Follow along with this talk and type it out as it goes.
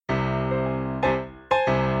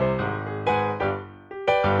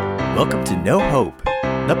Welcome to No Hope,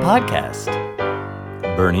 the podcast.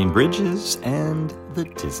 Burning bridges and the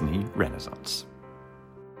Disney Renaissance.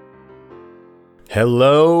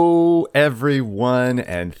 Hello, everyone,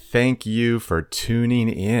 and thank you for tuning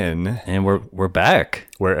in. And we're back.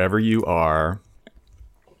 Wherever you are,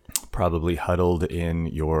 probably huddled in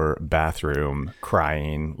your bathroom,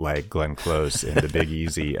 crying like Glenn Close in The Big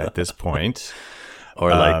Easy at this point. Or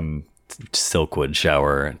like Silkwood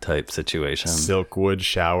shower type situation. Silkwood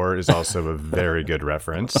shower is also a very good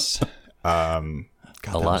reference. God,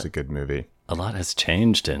 that was a good movie. A lot has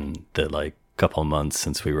changed in the couple months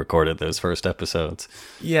since we recorded those first episodes.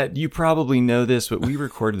 Yeah, you probably know this, but we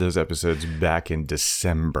recorded those episodes back in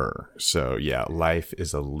December. So yeah, life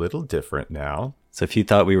is a little different now. So if you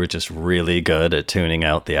thought we were just really good at tuning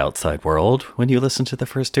out the outside world when you listened to the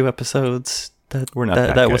first two episodes, that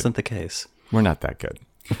wasn't the case. We're not that good.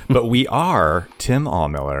 But we are Tim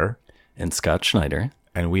Allmiller and Scott Schneider.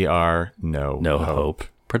 And we are No Hope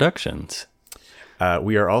Productions.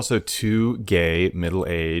 We are also two gay,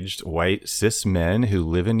 middle-aged, white, cis men who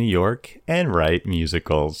live in New York and write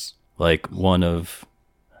musicals. Like one of...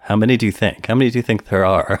 How many do you think? How many do you think there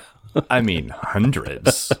are? I mean,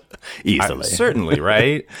 hundreds. Easily. Certainly,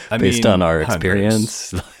 right? Based on our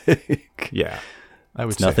experience. Yeah. I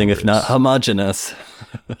would say nothing if not homogenous.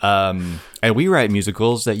 And we write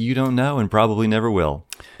musicals that you don't know and probably never will.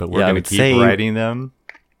 But we're going to keep writing them.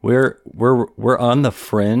 We're on the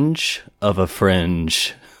fringe of a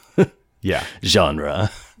fringe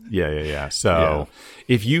genre. Yeah. So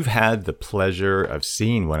if you've had the pleasure of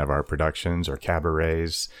seeing one of our productions or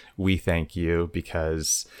cabarets, we thank you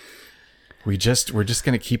because we're just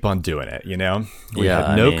going to keep on doing it, you know? We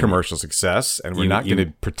have no commercial success, and we're not going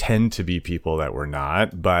to pretend to be people that we're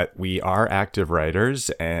not, but we are active writers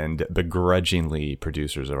and begrudgingly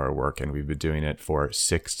producers of our work, and we've been doing it for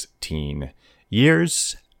 16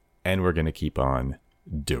 years, and we're going to keep on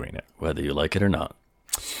doing it. Whether you like it or not.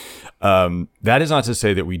 That is not to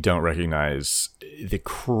say that we don't recognize the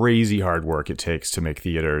crazy hard work it takes to make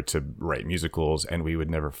theater, to write musicals, and we would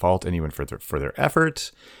never fault anyone for their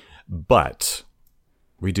effort. But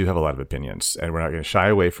we do have a lot of opinions, and we're not going to shy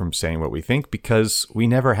away from saying what we think because we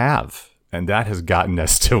never have. And that has gotten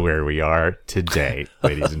us to where we are today,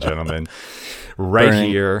 ladies and gentlemen.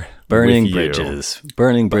 Burning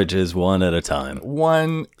bridges one at a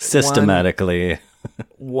time. Systematically.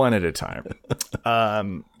 One at a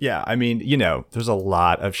time. Yeah, I mean, you know, there's a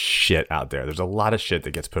lot of shit out there. There's a lot of shit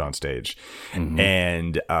that gets put on stage. Mm-hmm.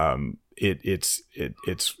 And it's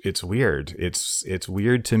weird. It's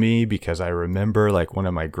weird to me because I remember like one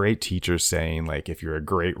of my great teachers saying like, if you're a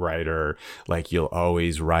great writer, like you'll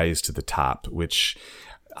always rise to the top, which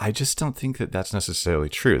I just don't think that that's necessarily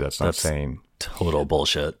true. That's saying total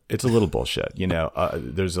bullshit. It's a little bullshit. You know,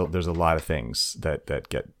 there's a lot of things that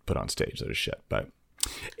get put on stage that are shit. But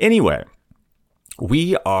anyway,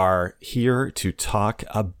 we are here to talk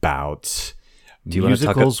about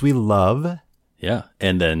musicals we love. Yeah.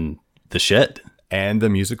 And then the shit. And the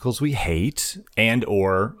musicals we hate, and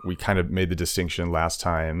or we kind of made the distinction last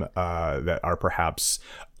time that are perhaps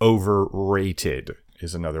overrated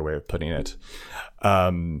is another way of putting it.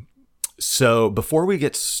 So before we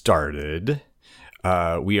get started,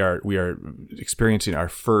 we are experiencing our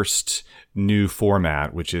first new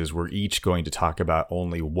format, which is we're each going to talk about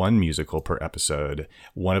only one musical per episode.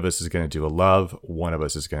 One of us is going to do a love. One of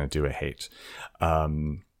us is going to do a hate.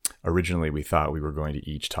 Originally, we thought we were going to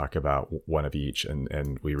each talk about one of each,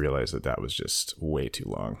 and we realized that was just way too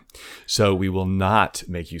long. So we will not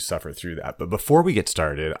make you suffer through that. But before we get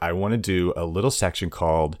started, I want to do a little section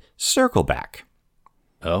called Circle Back.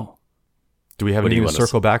 Oh. Do we have anything to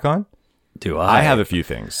circle back on? Do I? I have a few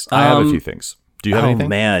things. Do you have anything? Oh,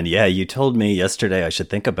 man. Yeah, you told me yesterday I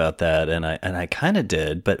should think about that, and I kind of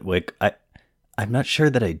did, but I'm not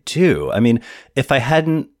sure that I do. I mean, if I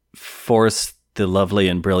hadn't forced the lovely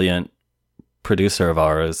and brilliant producer of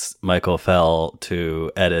ours, Michael Fell, to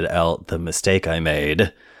edit out the mistake I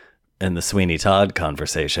made in the Sweeney Todd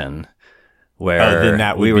conversation, where then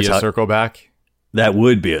that would be a circle back. That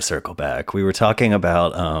would be a circle back. We were talking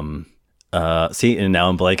about see, and now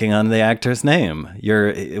I'm blanking on the actor's name.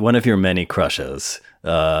 One of your many crushes.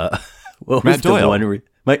 What was Matt Doyle.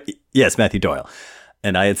 Yes, Matthew Doyle.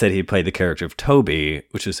 And I had said he played the character of Toby,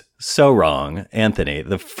 which is so wrong. Anthony,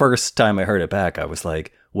 the first time I heard it back, I was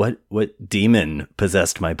like, what demon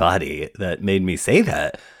possessed my body that made me say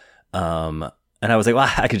that? And I was like,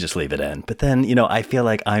 well, I could just leave it in. But then, you know, I feel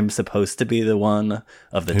like I'm supposed to be the one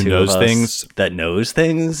of the two of us that knows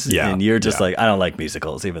things. Yeah. And you're just like, I don't like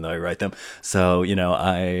musicals, even though I write them. So, you know,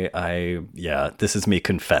 this is me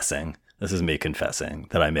confessing.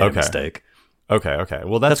 That I made a mistake. Okay.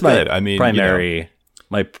 Well, that's my good. I mean,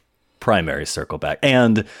 my primary circle back,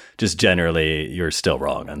 and just generally, you're still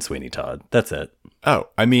wrong on Sweeney Todd. That's it. Oh,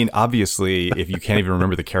 I mean, obviously, if you can't even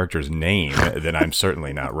remember the character's name, then I'm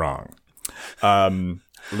certainly not wrong.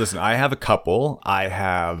 Listen, I have a couple. I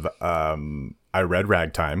read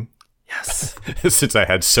Ragtime. Yes. Since I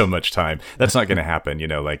had so much time. That's not going to happen,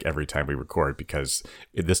 like every time we record, because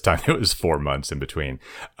this time it was 4 months in between.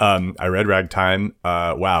 I read Ragtime.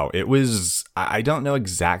 Wow. It was, I don't know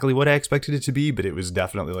exactly what I expected it to be, but it was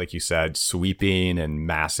definitely, like you said, sweeping and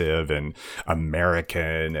massive and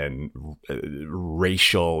American and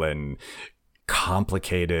racial and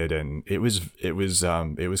complicated. And it was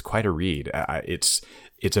quite a read.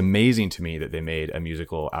 It's amazing to me that they made a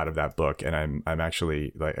musical out of that book, and I'm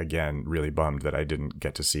actually, like, again, really bummed that I didn't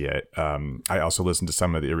get to see it. I also listened to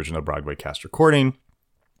some of the original Broadway cast recording,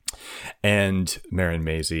 and Marin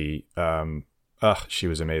Mazzie, she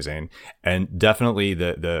was amazing, and definitely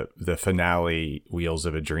the finale, Wheels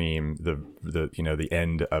of a Dream, the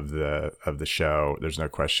end of the show. There's no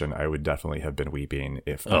question, I would definitely have been weeping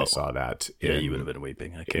if I saw that. You would have been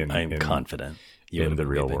weeping. I'm confident you in the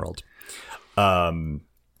real world.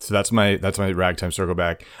 So that's my Ragtime circle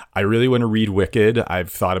back. I really want to read Wicked.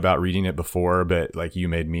 I've thought about reading it before, but like you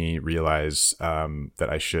made me realize that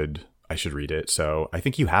I should read it. So I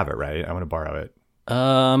think you have it, right? I want to borrow it.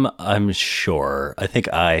 I'm sure. I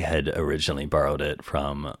think I had originally borrowed it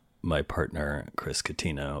from my partner Chris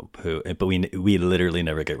Catino, but we literally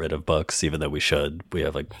never get rid of books, even though we should. We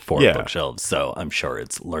have like 4 bookshelves, so I'm sure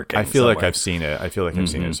it's lurking. I feel somewhere. like I've seen it.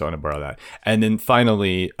 So I want to borrow that. And then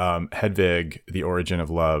finally, Hedvig, The Origin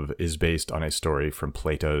of Love, is based on a story from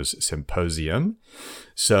Plato's Symposium.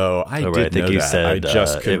 So I think you said I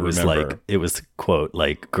just couldn't it was remember. It was quote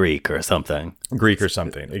like Greek or something.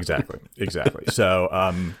 Exactly.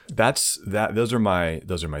 So that's that. Those are my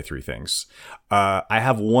 3 things. I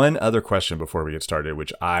have one other question before we get started,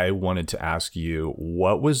 which I wanted to ask you.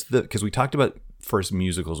 What was because we talked about first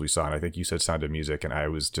musicals we saw, and I think you said Sound of Music, and I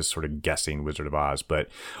was just sort of guessing Wizard of Oz. But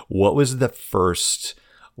what was the first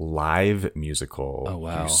live musical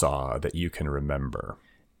you saw that you can remember?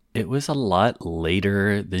 It was a lot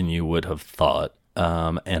later than you would have thought,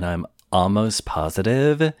 and I'm almost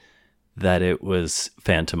positive that it was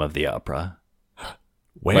Phantom of the Opera.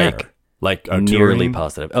 Where? Like nearly touring?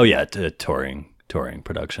 Positive. Oh yeah, touring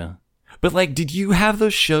production. But like, did you have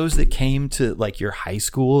those shows that came to like your high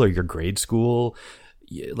school or your grade school,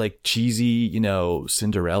 like cheesy,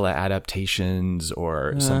 Cinderella adaptations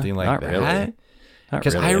or something like not that? Really.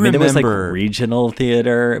 Because really. I remember it was like regional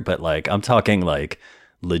theater, but like I'm talking like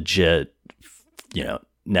legit,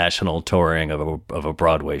 national touring of a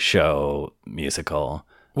Broadway show musical.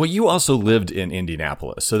 Well, you also lived in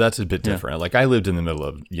Indianapolis, so that's a bit different. Like I lived in the middle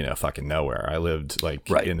of, fucking nowhere. I lived like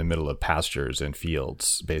in the middle of pastures and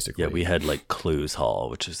fields, basically. Yeah, we had like Clues Hall,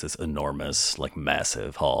 which is this enormous, like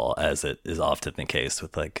massive hall, as it is often the case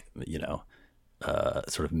with like,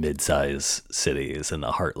 sort of mid-size cities in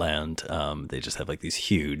the heartland. They just have like these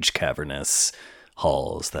huge cavernous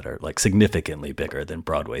halls that are like significantly bigger than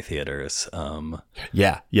Broadway theaters. Where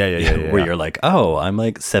you're like, oh, I'm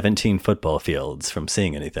like 17 football fields from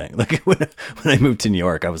seeing anything. Like when I moved to New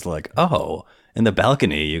York, I was like, oh, in the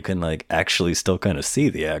balcony, you can like actually still kind of see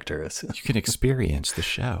the actors. You can experience the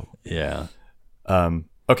show. Yeah.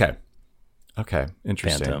 Okay.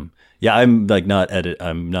 Interesting. Phantom. Yeah, I'm like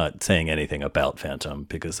I'm not saying anything about Phantom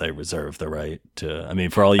because I reserve the right to. I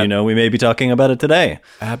mean, for all you know, we may be talking about it today.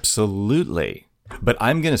 Absolutely. But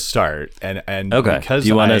I'm going to start, and okay. Because do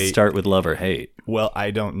you want to start with love or hate? Well,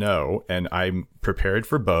 I don't know, and I'm prepared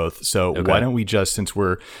for both. So why don't we just, since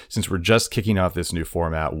we're just kicking off this new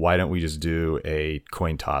format, why don't we just do a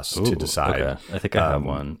coin toss to decide? Okay. I think I have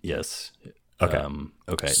one. Yes. Okay.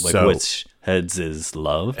 Okay. Like so, which heads is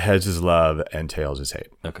love? Heads is love, and tails is hate.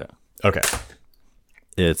 Okay.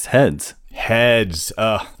 It's heads. Heads.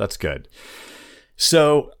 That's good.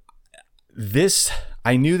 So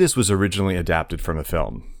I knew this was originally adapted from a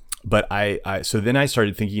film, but so then I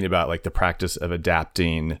started thinking about like the practice of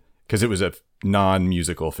adapting, because it was a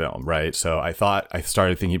non-musical film, right? So I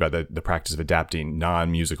started thinking about the practice of adapting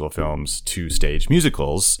non-musical films to stage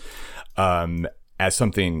musicals, as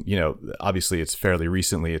something, obviously it's fairly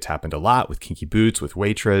recently. It's happened a lot with Kinky Boots, with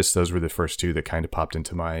Waitress. Those were the first 2 that kind of popped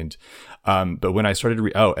into mind. But when I started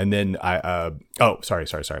then I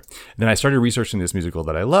started researching this musical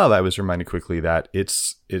that I love, I was reminded quickly that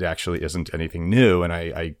it actually isn't anything new. And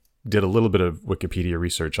I did a little bit of Wikipedia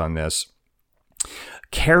research on this.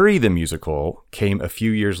 Carrie the musical came a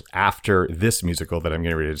few years after this musical that I'm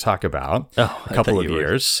getting ready to talk about. Oh, a couple of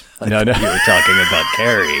years. No, you were talking about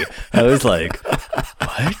Carrie. I was like,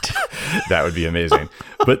 what? That would be amazing.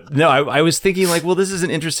 But no, I was thinking like, well, this is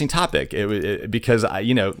an interesting topic because I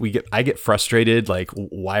get frustrated. Like,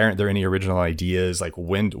 why aren't there any original ideas? Like,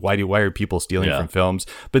 why are people stealing from films?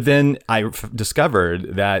 But then I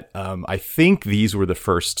discovered that I think these were the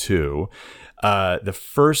first two. The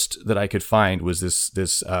first that I could find was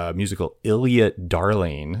this musical Ilya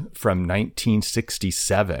Darling from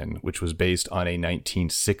 1967, which was based on a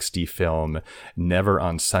 1960 film Never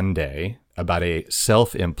on Sunday about a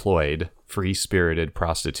self-employed, free-spirited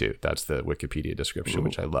prostitute. That's the Wikipedia description,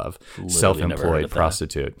 which I love. Self-employed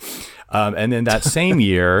prostitute. And then that same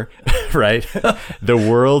year, right, The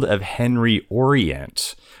World of Henry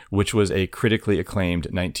Orient, which was a critically acclaimed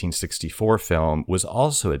 1964 film, was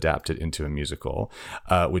also adapted into a musical,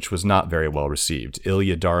 which was not very well received.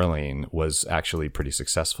 Ilya Darling was actually pretty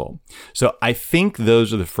successful. So I think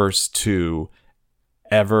those are the first two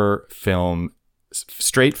ever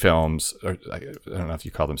straight films, or I don't know if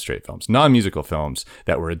you call them straight films, non-musical films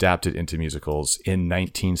that were adapted into musicals in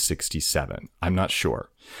 1967. I'm not sure.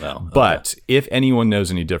 Well, but if anyone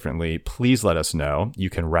knows any differently, please let us know. You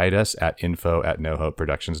can write us at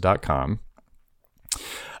info@nohopeproductions.com.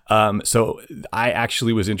 So I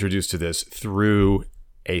actually was introduced to this through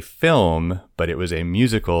a film, but it was a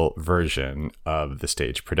musical version of the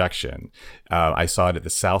stage production. I saw it at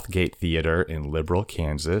the Southgate Theater in Liberal,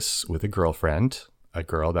 Kansas with a girl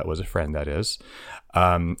that was a friend, that is.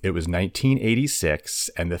 It was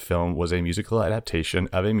 1986, and the film was a musical adaptation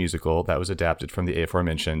of a musical that was adapted from the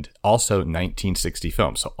aforementioned, also 1960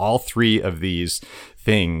 film. So all three of these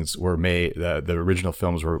things were made, the original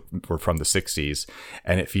films were from the 60s,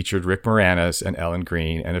 and it featured Rick Moranis and Ellen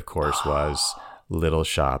Greene, and of course was Little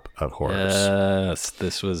Shop of Horrors. Yes,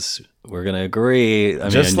 we're going to agree.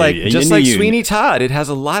 Just like Sweeney Todd, it has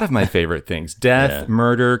a lot of my favorite things. Death,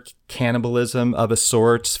 murder, cannibalism of a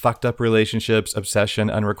sort, fucked up relationships, obsession,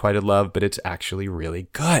 unrequited love, but it's actually really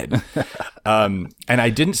good. And I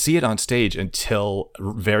didn't see it on stage until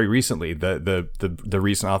very recently. The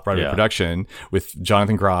recent off-Broadway production with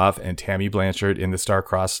Jonathan Groff and Tammy Blanchard in the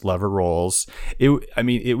star-crossed lover roles.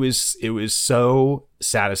 It was so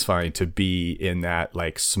satisfying to be in that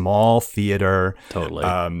like small theater, totally,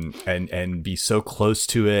 and be so close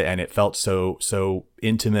to it, and it felt so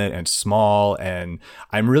intimate and small. And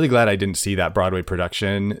I'm really glad I didn't see that Broadway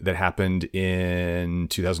production that happened in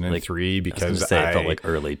 2003, because it felt like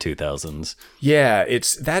early 2000s. Yeah,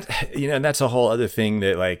 it's that, and that's a whole other thing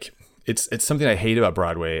that like it's something I hate about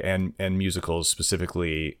Broadway and musicals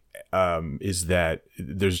specifically, is that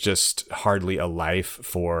there's just hardly a life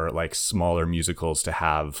for like smaller musicals to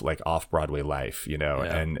have like off-Broadway life,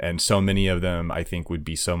 and so many of them I think would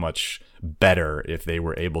be so much better if they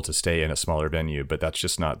were able to stay in a smaller venue, but that's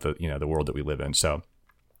just not the world that we live in. So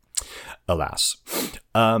alas.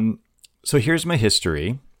 So here's my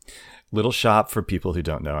history. Little Shop, for people who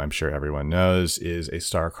don't know, I'm sure everyone knows, is a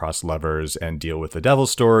star-crossed lovers and deal with the devil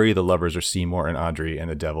story. The lovers are Seymour and Audrey,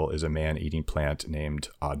 and the devil is a man-eating plant named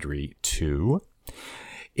Audrey 2.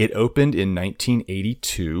 It opened in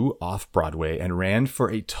 1982 off-Broadway and ran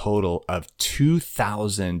for a total of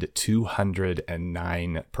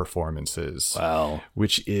 2,209 performances. Wow.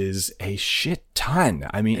 Which is a shit ton.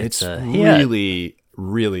 I mean, it's really,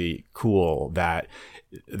 really cool that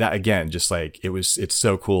again, just like it's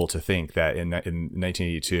so cool to think that in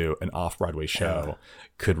 1982 an off-Broadway show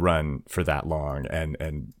could run for that long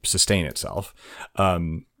and sustain itself.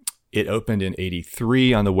 It opened in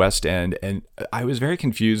 83 on the West End, and I was very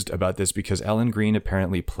confused about this because Ellen Greene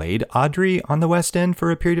apparently played Audrey on the West End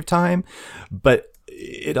for a period of time, but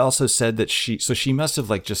it also said that she must have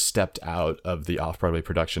like just stepped out of the off-Broadway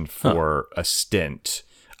production for a stint,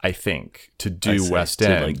 I think, to do West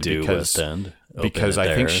End, because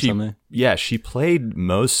I think she played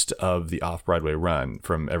most of the off-Broadway run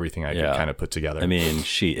from everything I could kind of put together. I mean,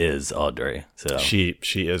 she is Audrey. So she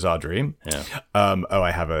is Audrey. Yeah.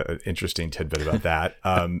 I have an interesting tidbit about that.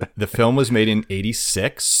 The film was made in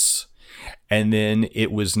 86. And then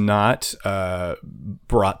it was not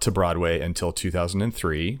brought to Broadway until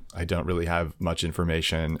 2003. I don't really have much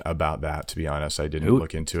information about that, to be honest. I didn't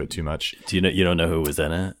look into it too much. Do you don't know who was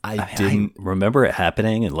in it? I didn't remember it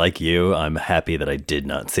happening, and like you, I'm happy that I did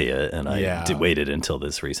not see it, and I waited until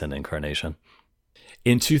this recent incarnation.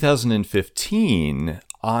 In 2015,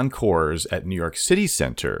 Encores at New York City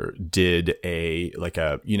Center did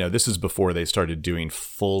this is before they started doing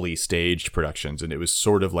fully staged productions, and it was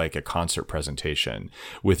sort of like a concert presentation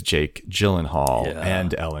with Jake Gyllenhaal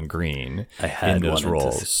and Ellen Greene in those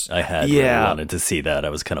roles. Really wanted to see that. I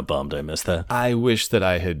was kind of bummed I missed that. I wish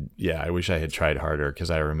I had tried harder,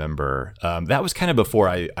 because I remember that was kind of before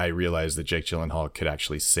I realized that Jake Gyllenhaal could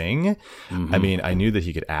actually sing. I mean, I knew that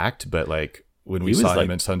he could act, but like when we saw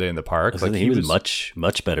him in Sunday in the Park, like he was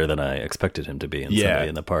much better than I expected him to be in Sunday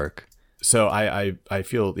in the Park. So I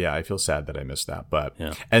feel sad that I missed that, but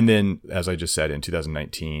and then, as I just said, in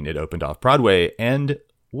 2019 it opened off Broadway and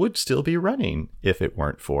would still be running if it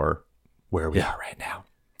weren't for where we are right now.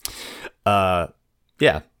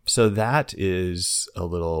 So that is a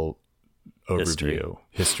little history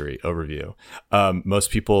overview. Most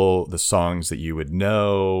people, the songs that you would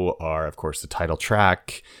know are, of course, the title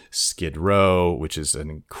track, Skid Row, which is an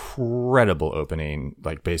incredible opening.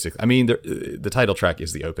 Like I mean, the title track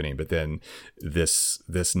is the opening, but then this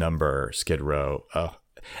number, Skid Row,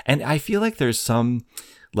 and I feel like there's some,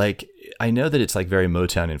 like, I know that it's like very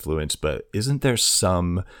Motown influenced, but isn't there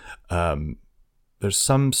some there's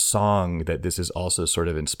some song that this is also sort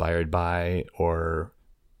of inspired by, or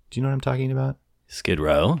do you know what I'm talking about? Skid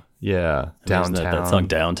Row? Yeah. Downtown. That song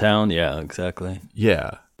Downtown? Yeah, exactly.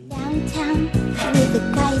 Yeah. Downtown, with the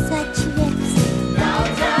guys at your lips.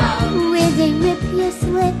 Downtown, where they rip your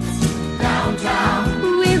slips.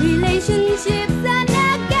 Downtown, where relationships are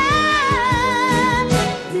not gone.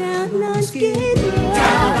 Down on Skid Row.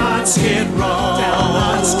 Down on Skid Row. Down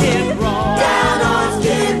on Skid Row. Down on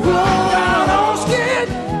Skid Row. Down on Skid.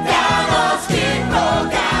 Down on Skid Row.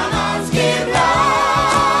 Down on Skid Row.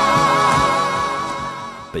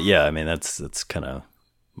 But yeah, I mean, that's kind of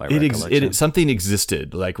my recollection. Something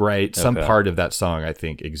existed, like, right? Some part of that song, I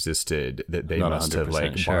think, existed that they must have,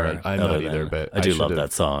 like, borrowed. I'm not either, but I do love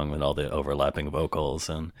that song and all the overlapping vocals.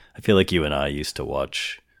 And I feel like you and I used to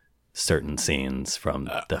watch certain scenes from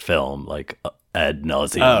the film, like, ad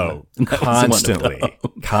nauseum. Oh, constantly.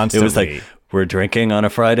 It was like, we're drinking on a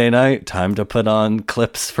Friday night, time to put on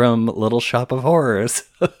clips from Little Shop of Horrors.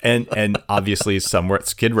 and obviously somewhere at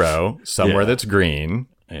Skid Row, somewhere that's green.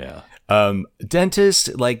 Yeah. Dentist,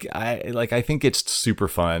 I think it's super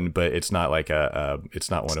fun, but it's not like it's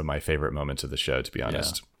not one of my favorite moments of the show, to be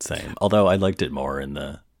honest. Yeah, same. Although I liked it more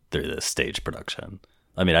through the stage production.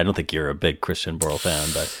 I mean, I don't think you're a big Christian Borle fan,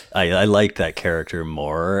 but I like that character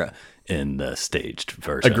more in the staged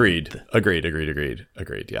version. Agreed.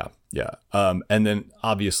 Yeah. And then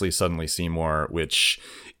obviously Suddenly Seymour, which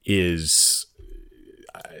is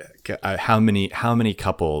how many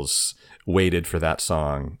couples waited for that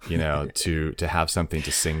song, to have something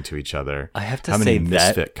to sing to each other. I have to say, how many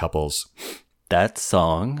misfit that couples. That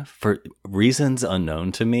song, for reasons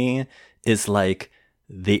unknown to me, is like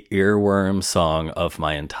the earworm song of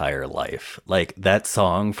my entire life. Like, that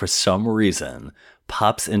song, for some reason,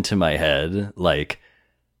 pops into my head, like,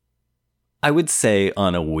 I would say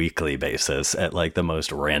on a weekly basis at like the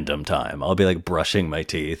most random time. I'll be like brushing my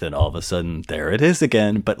teeth and all of a sudden there it is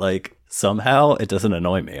again. But like somehow it doesn't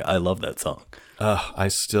annoy me. I love that song.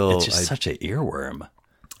 It's just such an earworm.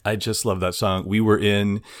 I just love that song. We were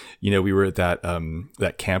at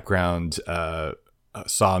that campground,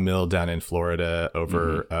 Sawmill down in Florida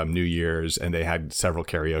over New Year's, and they had several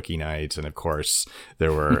karaoke nights, and of course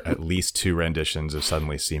there were at least 2 renditions of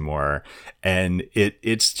Suddenly Seymour, and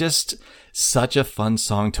it's just such a fun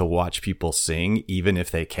song to watch people sing, even if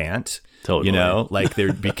they can't. Totally. Like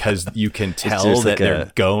they're, because you can tell that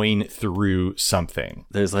they're going through something.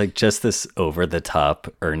 There's like just this over the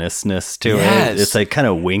top earnestness to it. It's like kind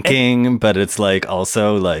of winking, but it's like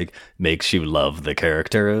also like makes you love the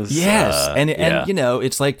characters. Yes. And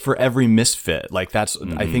it's like for every misfit, like that's,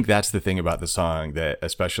 I think that's the thing about the song that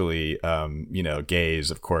especially,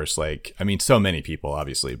 gays, of course, like, I mean, so many people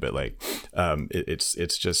obviously, but like, it's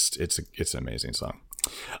an amazing song.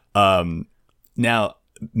 Now,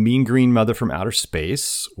 Mean Green Mother from Outer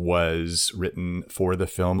Space was written for the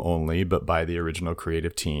film only, but by the original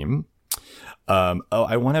creative team. I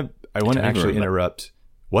want to actually interrupt.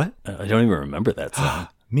 What? I don't even remember that song.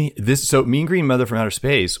 Mean Green Mother from Outer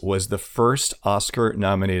Space was the first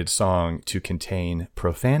Oscar-nominated song to contain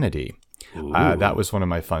profanity. That was one of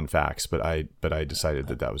my fun facts, but I decided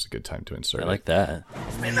that was a good time to insert. I like that.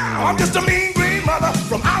 Now I'm just a mean green mother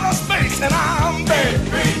from outer space, and I'm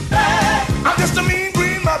bad. I'm just a mean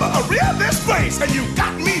green mother, a real disgrace, and you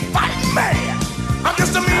got me fighting mad. I'm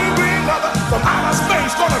just a mean green mother from outer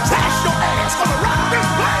space, gonna trash your ass, gonna rock this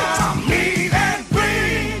place. I'm mean and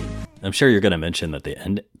green. I'm sure you're going to mention that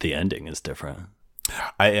the ending is different.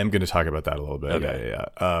 I am going to talk about that a little bit. Okay. Yeah.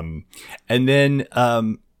 And then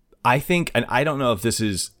I think, and I don't know if this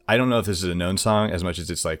is a known song as much as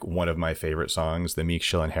it's like one of my favorite songs, the Meek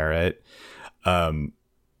Shill Inherit.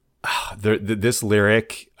 This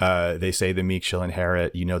lyric, they say the meek shall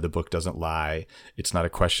inherit. You know the book doesn't lie. It's not a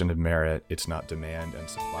question of merit. It's not demand and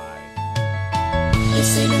supply. They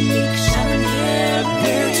say the meek shall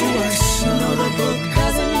inherit to us. You know the book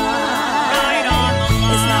doesn't lie. Right on the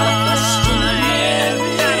line. It's not a question of merit.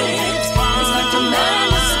 It's not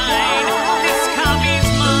demand and supply. This copy's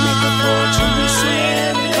mine. They make a fortune, we share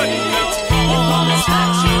it. Couldn't wait. They promise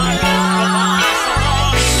that you will provide.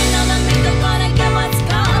 You know the meek are gonna get what's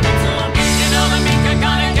coming to them. You know the meek are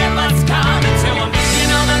gonna get what's coming to them. You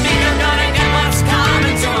know the meek are gonna get what's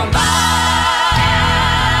coming to them.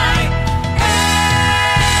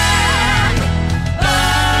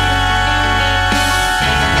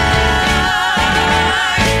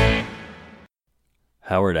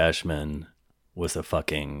 Howard Ashman was a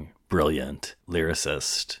fucking brilliant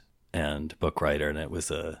lyricist and book writer, and it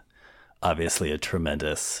was obviously a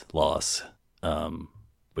tremendous loss,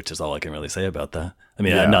 which is all I can really say about that. I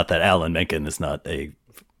mean, not that Alan Menken is not a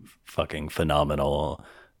fucking phenomenal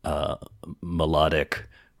melodic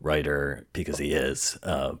writer, because he is,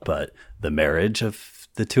 but the marriage of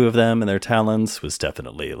the two of them and their talents was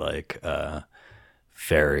definitely like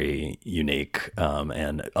very unique,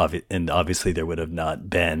 and obviously there would have not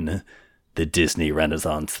been the Disney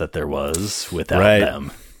Renaissance that there was without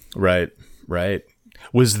them. Right.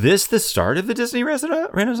 Was this the start of the Disney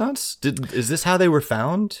Renaissance? Is this how they were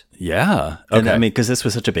found? Yeah. And Okay. I mean, because this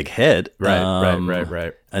was such a big hit.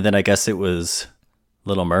 Right. And then I guess it was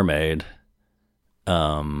Little Mermaid.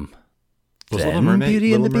 Was Then Little Mermaid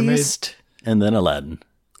Beauty and the Little Mermaid? Beast, and then Aladdin.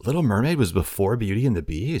 Little Mermaid was before Beauty and the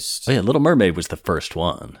Beast. Oh yeah, Little Mermaid was the first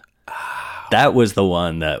one. That was the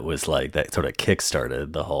one that was like, that sort of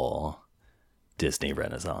kickstarted the whole Disney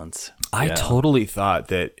Renaissance. I totally thought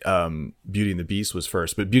that Beauty and the Beast was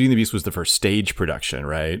first, but Beauty and the Beast was the first stage production,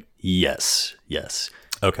 right? Yes.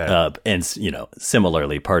 Okay. And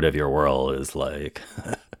similarly, Part of Your World is like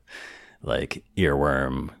like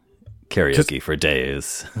earworm karaoke for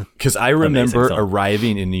days. Because I remember song.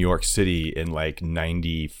 arriving in New York City in like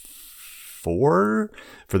 94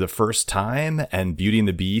 for the first time, and Beauty and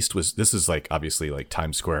the Beast this is like, obviously, like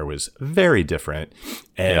Times Square was very different,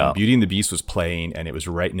 and Beauty and the Beast was playing, and it was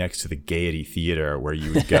right next to the Gaiety Theater where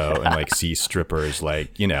you would go and like see strippers,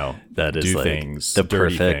 like, That is do like things, the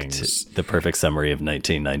dirty perfect things. the perfect summary of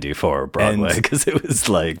 1994 Broadway, because it was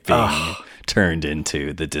like being turned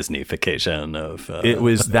into the Disneyfication of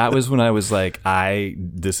That was when I was like,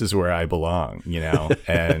 this is where I belong,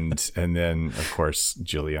 and then of course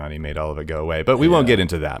Giuliani made all of it go away, but we won't get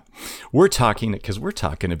into that. We're talking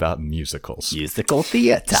about musicals, musical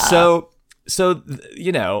theater. So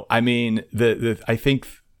I mean, I think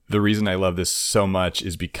the reason I love this so much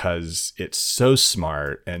is because it's so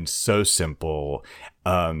smart and so simple.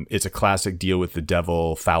 It's a classic deal with the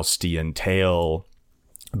devil, Faustian tale,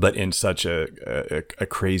 but in such a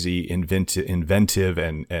crazy, inventive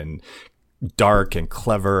and dark and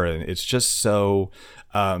clever. And it's just so,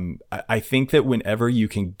 I think that whenever you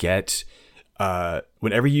can get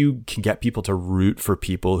people to root for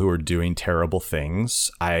people who are doing terrible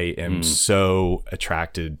things, I am so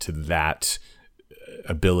attracted to that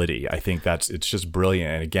ability. I think it's just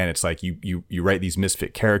brilliant. And again, it's like you write these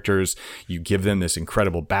misfit characters, you give them this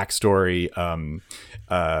incredible backstory.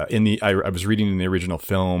 I was reading in the original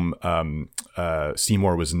film,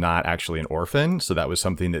 Seymour was not actually an orphan, so that was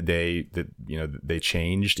something that they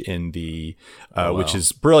changed in the which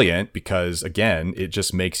is brilliant, because again, it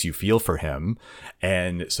just makes you feel for him.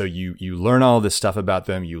 And so you learn all this stuff about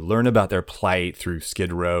them, you learn about their plight through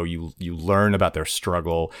Skid Row, you learn about their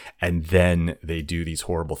struggle, and then they do these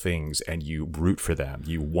horrible things, and you root for them,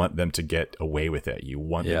 you want them to get away with it, you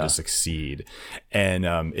want them to succeed.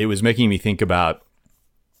 And it was making me think about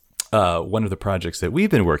one of the projects that we've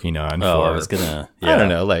been working on I don't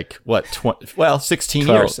know, like what, 16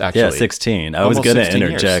 12, years, actually. Yeah, 16. I was Almost going to 16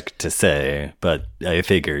 interject to say, but I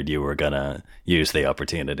figured you were going to use the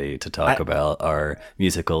opportunity to talk about our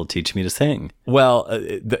musical Teach Me to Sing. Well,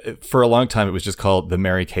 for a long time, it was just called the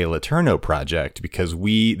Mary Kay Letourneau Project, because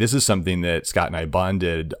this is something that Scott and I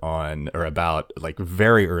bonded on or about like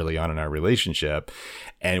very early on in our relationship.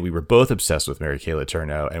 And we were both obsessed with Mary Kay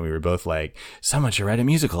Letourneau, and we were both like, someone should write a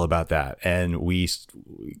musical about that. And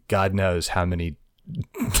God knows how many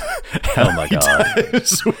Oh my God.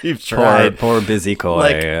 We've Poor, tried. poor Busy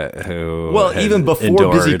Coy, who Well, has even before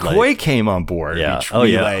endured, Busy like- Coy came on board, Yeah.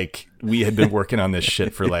 we had been working on this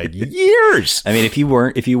shit for like years. I mean, if you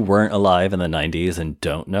weren't alive in the 90s and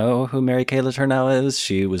don't know who Mary Kay Letourneau is,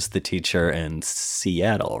 she was the teacher in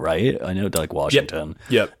Seattle, right? I know, like Washington.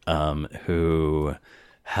 Yep. Who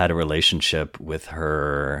had a relationship with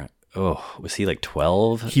her. Oh, was he like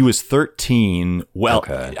 12? He was 13. Well,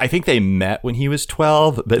 Okay. I think they met when he was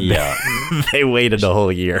 12, but Yeah. they waited a whole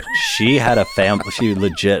year. She had a family. She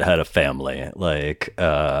legit had a family, like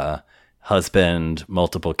husband,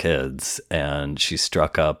 multiple kids, and she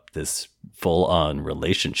struck up this full-on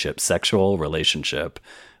relationship, sexual relationship,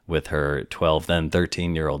 with her 12 then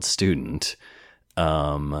 13-year-old student.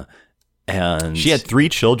 And She had 3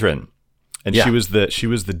 children. And Yeah. she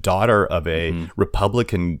was the daughter of a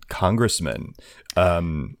Republican congressman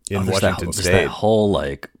in Washington there's State. that whole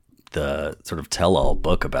like the sort of tell-all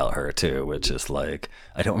book about her too, which is like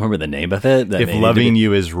I don't remember the name of it. If loving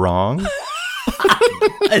you is wrong.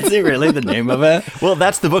 Is it really the name of it? Well,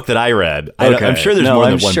 that's the book that I read. I'm sure there's more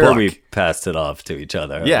I'm than one sure book. we passed it off to each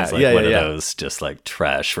other. Yeah, it was like yeah, one yeah. of those just like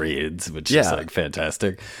trash reads, which is Yeah. like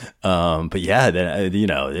fantastic. But yeah, then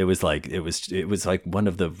it was like one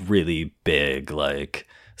of the really big like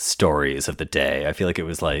stories of the day. I feel like it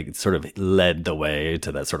was like sort of led the way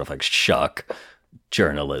to that sort of like shock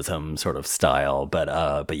journalism sort of style.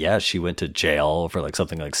 But yeah, she went to jail for like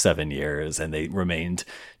something like 7 years, and they remained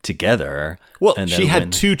together. Well, and she then had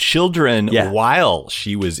when- 2 children Yeah. while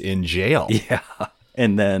she was in jail. Yeah,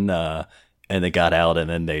 and then and they got out, and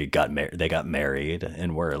then they got married,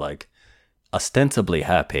 and were like ostensibly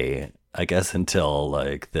happy, I guess, until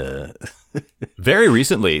like the Very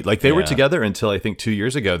recently. Like they were Yeah. together until I think 2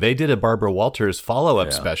 years ago. They did a Barbara Walters follow-up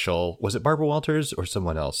Yeah. special. Was it Barbara Walters or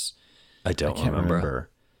someone else? I don't Can't remember. remember.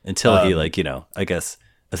 Until he like I guess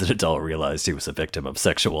as an adult realized he was a victim of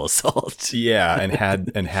sexual assault. Yeah, and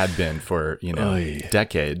had been for,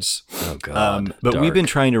 decades. Oh God! But we've been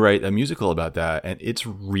dark. trying to write a musical about that, and it's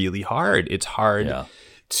really hard. It's hard Yeah.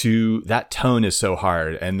 that tone is so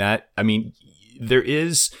hard. And that, I mean, there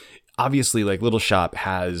is obviously like Little Shop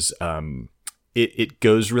has, it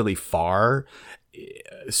goes really far.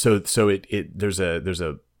 So there's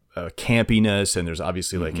a campiness, and there's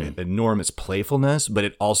obviously like an enormous playfulness, but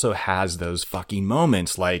it also has those fucking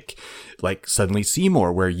moments like Suddenly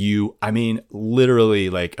Seymour, where literally,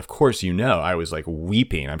 like, of course, I was like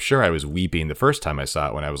weeping. I'm sure I was weeping the first time I saw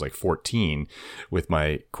it when I was like 14 with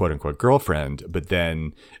my quote unquote girlfriend, but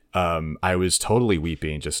then I was totally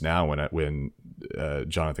weeping just now when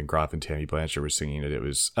Jonathan Groff and Tammy Blanchard were singing it. It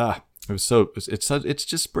was it's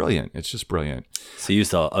just brilliant. It's just brilliant. So you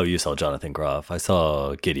saw Jonathan Groff. I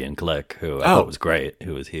saw Gideon Glick, who I thought was great.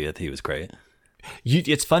 Who was he? He was great.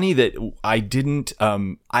 It's funny that I didn't. I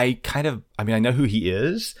know who he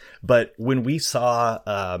is, but when we saw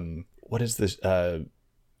what is this?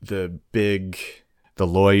 The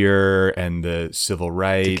lawyer and the civil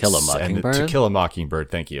rights, To Kill a Mockingbird? To Kill a Mockingbird.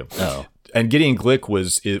 Thank you. Oh. And Gideon Glick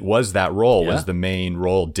was that role, Yeah. was the main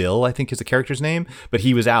role. Dill, I think, is the character's name, but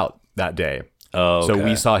he was out that day. Oh, So okay.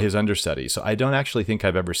 we saw his understudy. So I don't actually think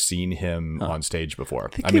I've ever seen him on stage before.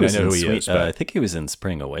 I he mean, I was know in who he is, but I think he was in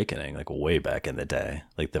Spring Awakening, like way back in the day,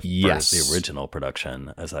 like the Yes. first, the original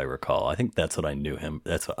production, as I recall. I think that's what I knew him.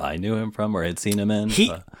 That's what I knew him from, or had seen him in.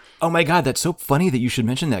 Oh my God, that's so funny that you should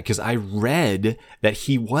mention that, because I read that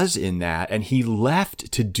he was in that and he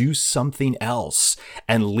left to do something else.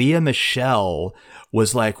 And Leah Michelle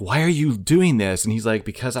was like, "Why are you doing this?" And he's like,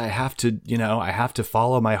 "Because I have to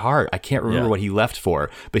follow my heart." I can't remember Yeah. what he left for,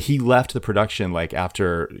 but he left the production like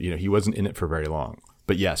after, he wasn't in it for very long.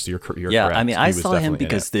 But yes, you're correct. Yeah, I mean, He I was saw him definitely in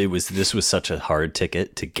because this was such a hard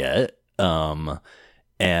ticket to get,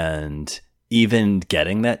 and even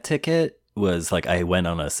getting that ticket was like I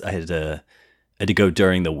had to go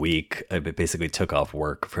during the week. I basically took off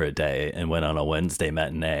work for a day and went on a Wednesday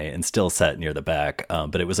matinee and still sat near the back.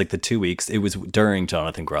 But it was like the 2 weeks. It was during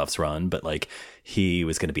Jonathan Groff's run, but like he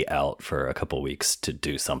was going to be out for a couple weeks to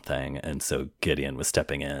do something, and so Gideon was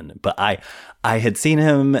stepping in. But I had seen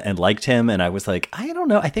him and liked him, and I was like, I don't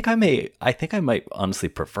know. I think I might honestly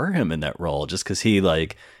prefer him in that role, just because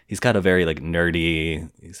he's got a very like nerdy.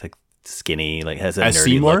 He's like skinny, like has a As nerdy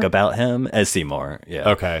Seymour? look about him as Seymour. Yeah.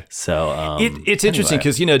 Okay. So it's interesting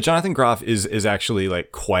anyway. because Jonathan Groff is actually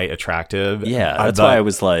like quite attractive. Yeah, that's but- why I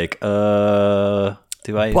was like,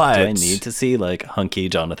 do I But- need to see like hunky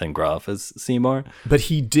Jonathan Groff as Seymour? But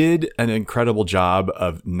he did an incredible job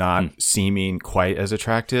of not seeming quite as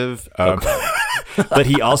attractive. but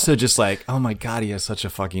he also just like, oh my God, he has such a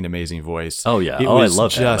fucking amazing voice. Oh yeah. It I was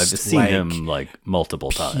love him. I've just, seen like, him like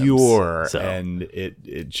multiple times. pure, So, and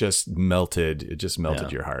it just melted. It just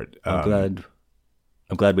melted your heart.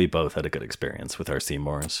 I'm glad we both had a good experience with our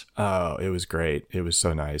Seymours. Oh, it was great. It was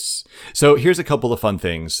so nice. So here's a couple of fun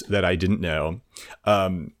things that I didn't know.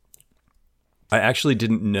 I actually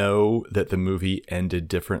didn't know that the movie ended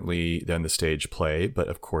differently than the stage play, but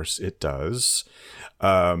of course it does.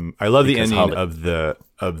 I love the Because ending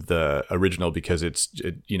of the original because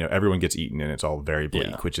everyone gets eaten and it's all very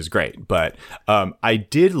bleak, which is great. But I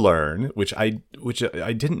did learn, which I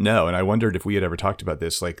didn't know, and I wondered if we had ever talked about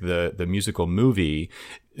this, like the musical movie.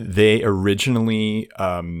 They originally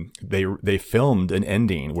they filmed an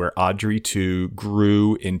ending where Audrey 2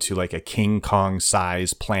 grew into like a King Kong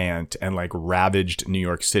size plant and like ravaged New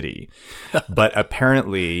York City. But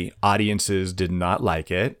apparently audiences did not like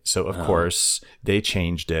it. So of course they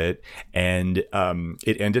changed it, and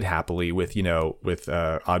it ended happily with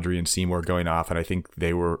Audrey and Seymour going off, and I think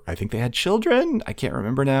they had children. I can't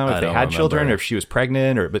remember now if they had children or if she was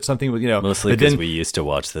pregnant but something with Mostly because we used to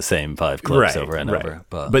watch the same 5 clips over and over.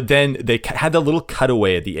 But then they had the little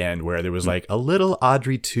cutaway at the end where there was like a little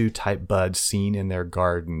Audrey 2 type bud seen in their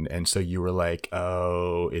garden. And so you were like,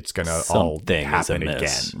 oh, it's going to all happen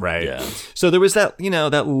again. Right. Yeah. So there was that,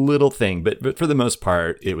 that little thing. But for the most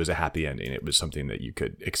part, it was a happy ending. It was something that you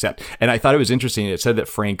could accept. And I thought it was interesting. It said that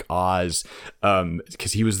Frank Oz,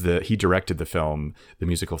 because he directed the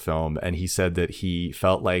musical film, and he said that he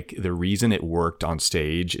felt like the reason it worked on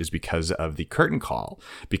stage is because of the curtain call,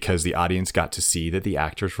 because the audience got to see that the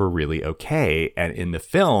actors were really okay, and in the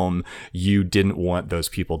film you didn't want those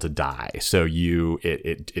people to die, so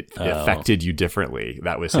it affected you differently.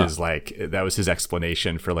 That was his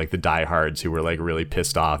explanation for like the diehards who were like really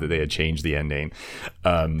pissed off that they had changed the ending.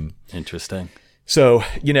 Interesting. So,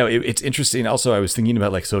 it's interesting. Also, I was thinking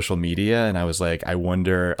about like social media, and I was like, I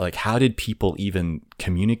wonder, like, how did people even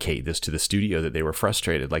communicate this to the studio that they were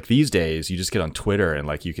frustrated? Like these days, you just get on Twitter and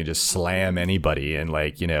like you can just slam anybody and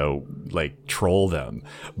like, like troll them.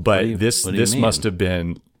 But this must have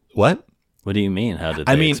been what? What do you mean? How did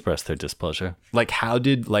they express their displeasure? Like, how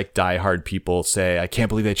did like diehard people say, I can't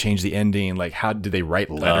believe they changed the ending? Like, how did they write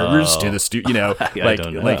letters to the studio? I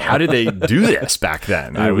don't know. Like, how did they do this back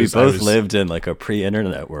then? We both lived in like a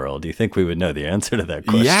pre-internet world. Do you think we would know the answer to that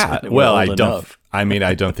question? Yeah. Well, I don't. I mean,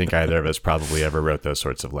 I don't think either of us probably ever wrote those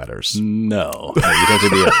sorts of letters. No, you'd have to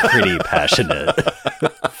be a pretty passionate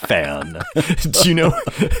fan. Do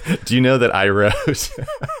you know that I wrote?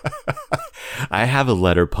 I have a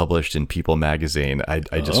letter published in People magazine.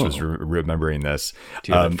 I just was remembering this.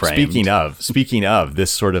 Do you have it framed? Speaking of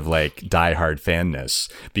this sort of like diehard fanness,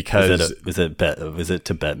 because was it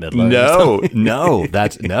to Bette Midler?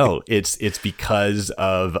 No, it's because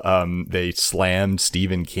of they slammed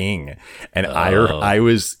Stephen King, and I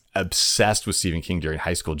was obsessed with Stephen King during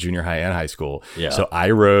high school, junior high and high school. Yeah. So I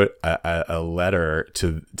wrote a letter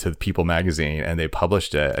to People magazine, and they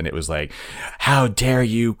published it, and it was like, how dare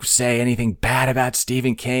you say anything bad about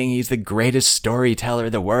Stephen King? He's the greatest storyteller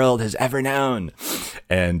the world has ever known.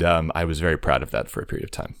 And I was very proud of that for a period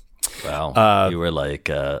of time. Wow. You were like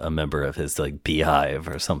a member of his like beehive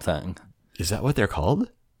or something. Is that what they're called?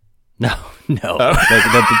 No. The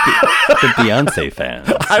Beyonce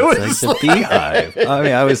fans. I was like the beehive. I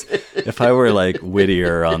mean, if I were like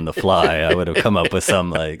Whittier on the fly, I would have come up with some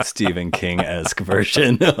like Stephen King-esque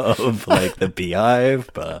version of like the beehive.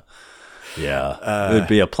 But yeah, it would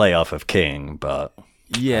be a playoff of King, but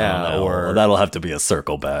yeah, or that'll have to be a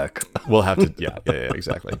circle back. We'll have to, yeah,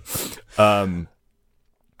 exactly.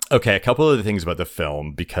 Okay, a couple of the things about the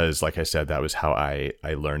film, because like I said, that was how I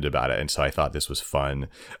learned about it. And so I thought this was fun.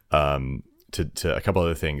 To a couple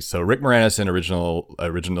other things. So Rick Moranis and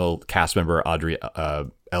original cast member Audrey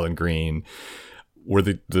Ellen Green were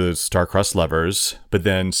the star-crossed lovers, but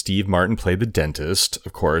then Steve Martin played the dentist.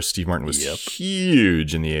 Of course, Steve Martin was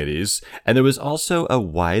huge in the 80s. And there was also a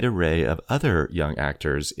wide array of other young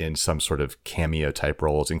actors in some sort of cameo type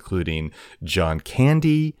roles, including John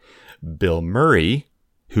Candy, Bill Murray,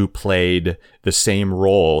 who played the same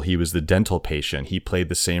role. He was the dental patient. He played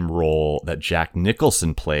the same role that Jack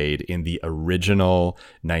Nicholson played in the original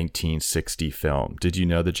 1960 film. Did you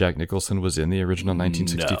know that Jack Nicholson was in the original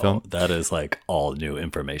 1960 film? That is like all new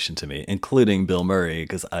information to me, including Bill Murray,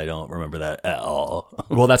 because I don't remember that at all.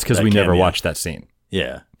 Well, that's because we never watched that scene.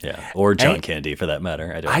 Yeah. Or John Candy, for that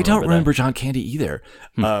matter. I don't remember John Candy either.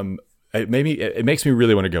 It makes me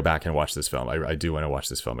really want to go back and watch this film. I do want to watch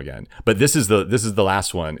this film again. But this is the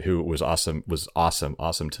last one who was awesome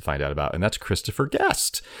to find out about, and that's Christopher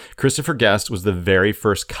Guest. Christopher Guest was the very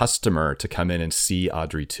first customer to come in and see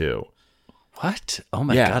Audrey 2. What? Oh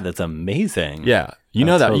my Yeah. God, that's amazing. Yeah. You I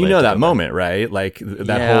know that totally you know have to that go back. moment, right? Like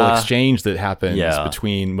that Yeah. whole exchange that happens Yeah.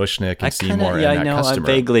 between Mushnick and I Seymour kinda, and that I know. customer.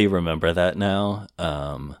 I vaguely remember that now.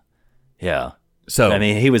 Yeah. So I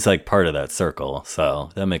mean, he was like part of that circle, so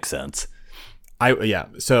that makes sense.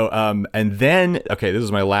 So and then okay, this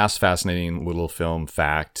is my last fascinating little film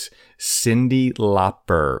fact. Cyndi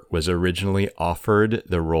Lauper was originally offered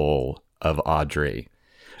the role of Audrey,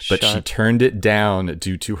 but she Shut- turned it down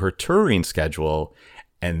due to her touring schedule,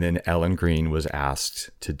 and then Ellen Greene was asked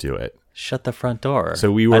to do it. Shut the front door.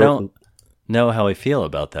 So we were- I don't know how I feel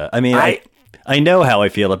about that. I mean, I- I know how I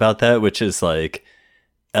feel about that, which is like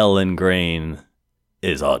Ellen Greene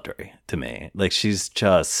is Audrey to me. Like she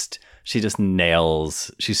just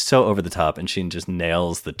nails. She's so over the top, and she just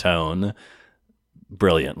nails the tone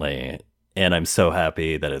brilliantly. And I'm so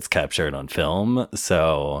happy that it's captured on film.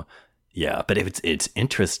 So yeah, but it's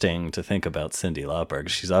interesting to think about Cyndi Lauper.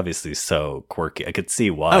 'Cause she's obviously so quirky. I could see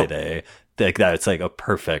why Oh. they like that. It's like a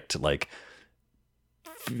perfect like,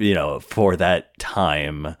 you know, for that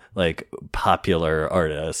time, like popular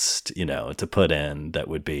artist, you know, to put in that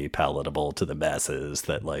would be palatable to the masses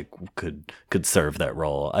that like could serve that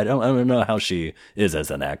role. I don't know how she is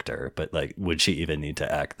as an actor, but like, would she even need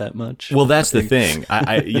to act that much? Well, that's the thing.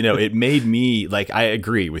 I it made me like, I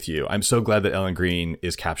agree with you. I'm so glad that Ellen Greene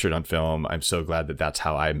is captured on film. I'm so glad that that's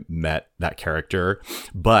how I met that character.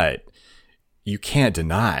 But you can't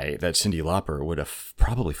deny that Cyndi Lauper would have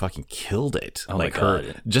probably fucking killed it. Oh my like her,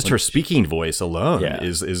 God. just her speaking voice alone Yeah.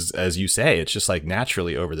 is as you say, it's just like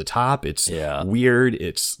naturally over the top. It's Yeah. weird.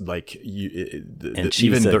 It's like she's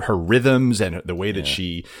even a- her rhythms and the way that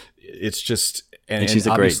it's just and she's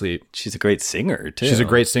obviously she's a great singer too. she's a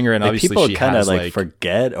great singer, and Like, obviously people she kind of has like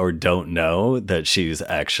forget or don't know that she's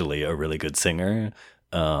actually a really good singer.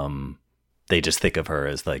 They just think of her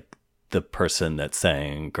as like the person that's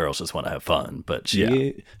saying girls just want to have fun, but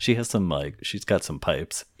she has some like she's got some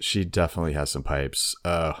pipes. She definitely has some pipes.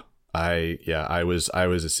 I was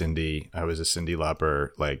a Cyndi Lauper,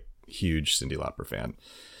 like huge Cyndi Lauper fan.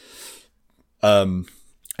 And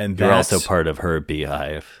You're that's also part of her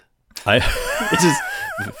beehive. It's just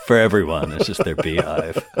for everyone. It's just their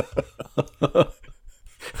beehive.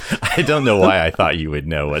 I don't know why I thought you would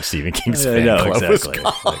know what Stephen King's I fan know club was exactly.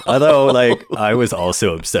 called. Although, like, I was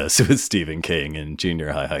also obsessed with Stephen King in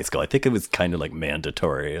junior high school. I think it was kind of like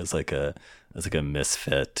mandatory. It was like a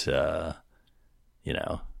misfit, you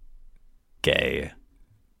know, gay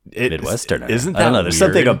Midwesterner. Isn't that I don't know. There's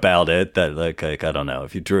something weird? about it that, like, I don't know.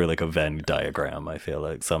 If you drew like a Venn diagram, I feel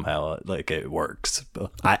like somehow like it works.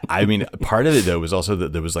 I mean, part of it though was also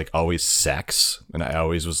that there was like always sex, and I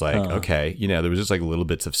always was like, okay, you know, there was just like little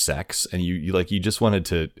bits of sex, and you just wanted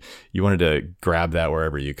to grab that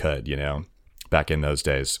wherever you could, you know, back in those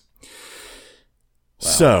days.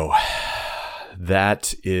 So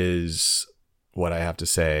that is what I have to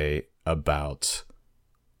say about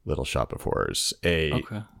Little Shop of Horrors, a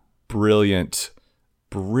brilliant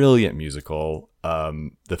musical.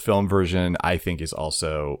 The film version I think is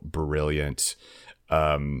also brilliant.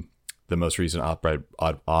 The most recent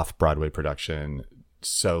off-Broadway production,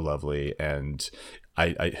 so lovely, and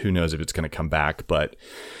I who knows if it's going to come back, but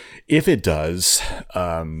if it does,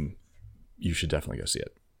 you should definitely go see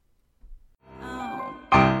it.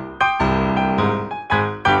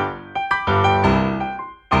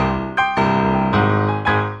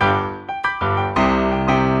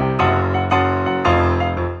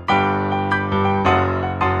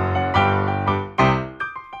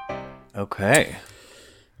 Okay.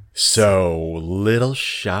 So, Little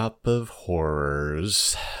Shop of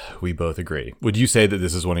Horrors, we both agree. Would you say that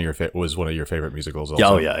this is one of your favorite musicals? Also?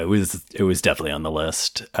 Oh yeah, it was definitely on the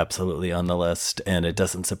list, absolutely on the list, and it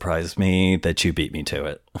doesn't surprise me that you beat me to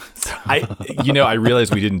it. So- I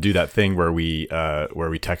realized we didn't do that thing where we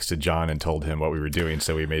texted John and told him what we were doing,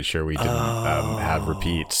 so we made sure we didn't have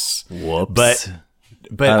repeats. Whoops.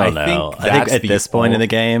 But I I don't know. think I think that's at this point in the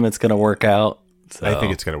game, it's going to work out. So. I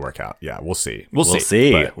think it's going to work out. Yeah, we'll see. We'll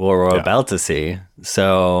see. But, We're yeah. about to see.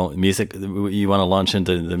 So, music. You want to launch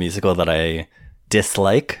into the musical that I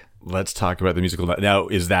dislike? Let's talk about the musical. Now,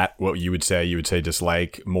 is that what you would say? You would say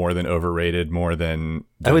dislike more than overrated, more than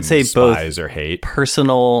I would say both despise or hate.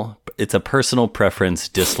 Personal. It's a personal preference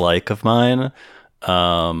dislike of mine,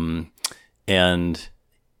 and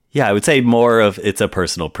yeah, I would say more of it's a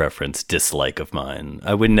personal preference dislike of mine.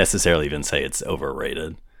 I wouldn't necessarily even say it's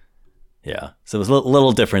overrated. Yeah, so it was a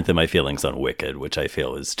little different than my feelings on Wicked, which I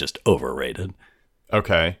feel is just overrated.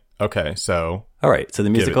 Okay. So, All right, so the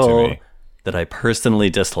Give it to musical me. that I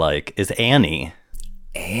personally dislike is Annie.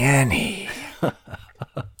 Annie.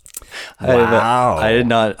 I didn't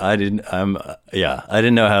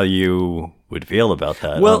know how you would feel about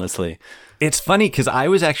that, Well, honestly. It's funny because I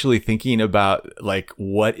was actually thinking about like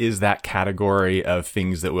what is that category of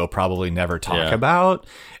things that we'll probably never talk about,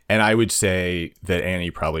 and I would say that Annie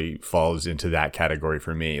probably falls into that category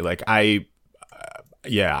for me. Like I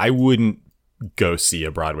wouldn't go see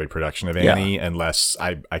a Broadway production of Annie unless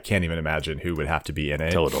I can't even imagine who would have to be in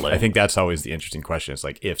it. Totally. I think that's always the interesting question. It's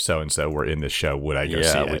like, if so and so were in this show, would I go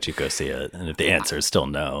see it? Would you go see it? And if the answer is still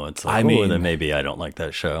no, it's like, I mean, then maybe I don't like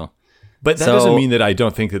that show. But that doesn't mean that I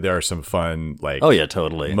don't think that there are some fun, like,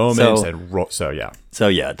 totally moments So yeah,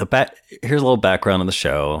 here's a little background on the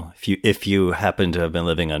show. If you happen to have been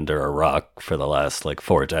living under a rock for the last like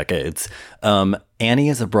 4 decades, Annie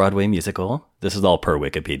is a Broadway musical. This is all per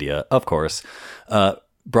Wikipedia, of course.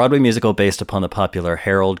 Broadway musical based upon the popular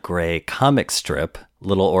Harold Gray comic strip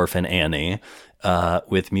Little Orphan Annie.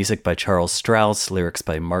 With music by Charles Strauss, lyrics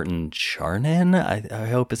by Martin Charnin, I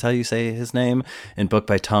hope is how you say his name, and book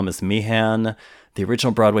by Thomas Meehan. The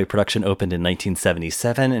original Broadway production opened in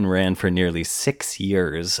 1977 and ran for nearly 6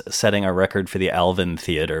 years, setting a record for the Alvin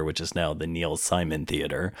Theater, which is now the Neil Simon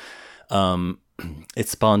Theater. It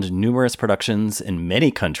spawned numerous productions in many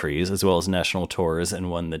countries, as well as national tours, and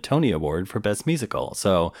won the Tony Award for Best Musical.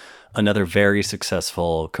 So another very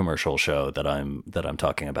successful commercial show that I'm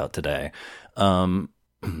talking about today.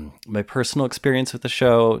 My personal experience with the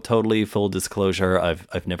show, totally full disclosure,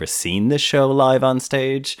 I've never seen this show live on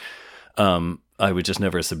stage. I would just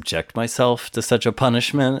never subject myself to such a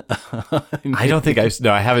punishment. I don't think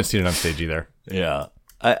I haven't seen it on stage either. Yeah.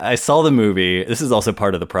 I saw the movie. This is also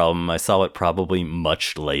part of the problem. I saw it probably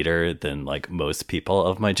much later than like most people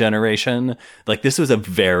of my generation. Like this was a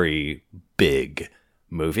very big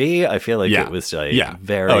movie. I feel like it was like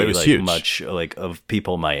very like huge. Much like of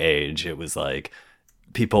people my age. It was like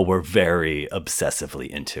people were very obsessively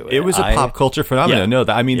into it. It was a pop culture phenomenon. Yeah. No,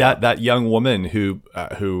 that young woman who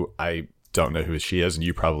I don't know who she is, and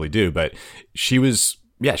you probably do, but she was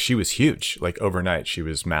huge. Like overnight, she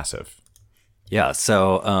was massive. Yeah,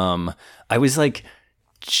 so I was like,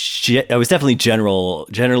 I was definitely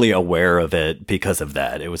generally aware of it because of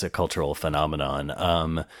that. It was a cultural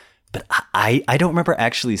phenomenon. But I don't remember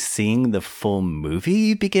actually seeing the full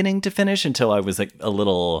movie beginning to finish until I was like a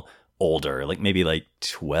little older, like maybe like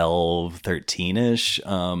 12, 13-ish.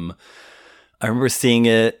 I remember seeing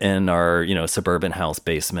it in our, suburban house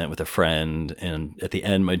basement with a friend. And at the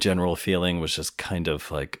end, my general feeling was just kind of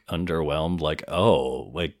like underwhelmed. Like,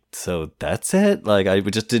 oh, like, so that's it? Like, I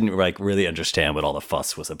just didn't like really understand what all the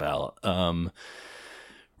fuss was about.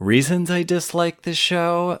 Reasons I dislike this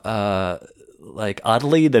show. Like,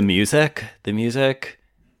 oddly, the music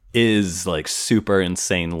is like super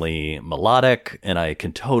insanely melodic. And I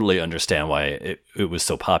can totally understand why it was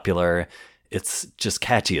so popular. It's just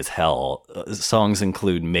catchy as hell. Songs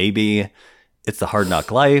include Maybe, It's the Hard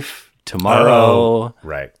Knock Life, Tomorrow,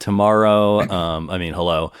 Tomorrow,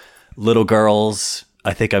 Hello, Little Girls,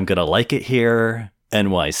 I Think I'm Gonna Like It Here,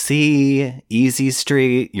 NYC, Easy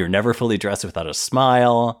Street, You're Never Fully Dressed Without a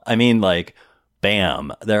Smile. I mean, like,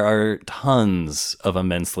 bam. There are tons of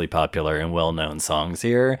immensely popular and well-known songs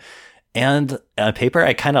here. And on paper,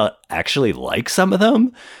 I kind of actually like some of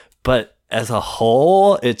them, but as a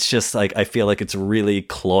whole, it's just like I feel like it's really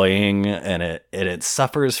cloying, and it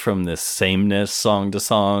suffers from this sameness song to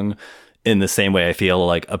song in the same way I feel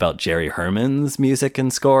like about Jerry Herman's music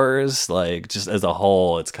and scores. Like just as a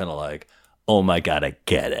whole, it's kind of like, oh my God, I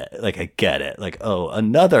get it. Like I get it. Like, oh,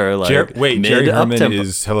 another like Jerry Herman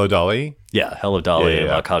is Hello Dolly? Yeah, Hello Dolly,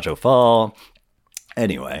 La Cage aux Folles.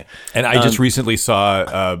 Anyway, and I just recently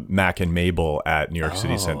saw Mac and Mabel at New York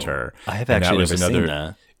City Center. I have actually never seen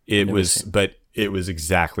that. It was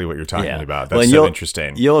exactly what you're talking about. That's so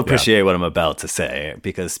interesting. You'll appreciate what I'm about to say,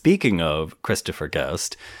 because speaking of Christopher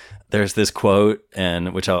Guest, there's this quote,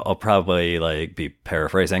 and which I'll probably like be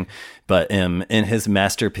paraphrasing, but in his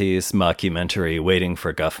masterpiece mockumentary Waiting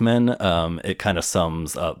for Guffman, it kind of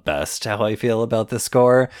sums up best how I feel about this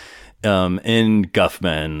score. In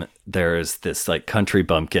Guffman, there's this like country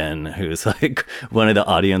bumpkin who's like one of the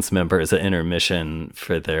audience members at intermission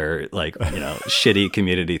for their like, shitty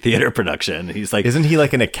community theater production. He's like, isn't he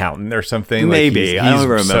like an accountant or something? Maybe. Like I don't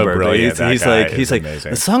remember. So brilliant, but he's like,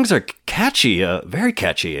 the songs are catchy, very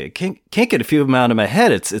catchy. I can't get a few of them out of my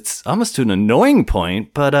head. It's almost to an annoying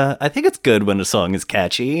point, but I think it's good when a song is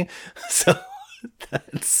catchy. So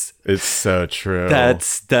it's so true.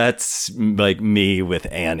 That's like me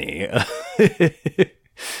with Annie.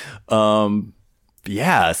 So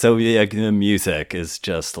the music is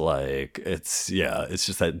just like it's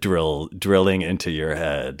just that drilling into your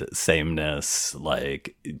head sameness,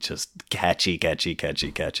 like just catchy.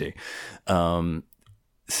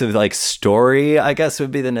 So like story, I guess, would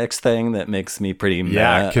be the next thing that makes me pretty Yeah,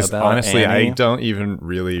 mad because about honestly, Annie. I don't even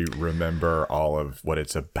really remember all of what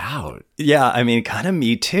it's about. Yeah, I mean, kind of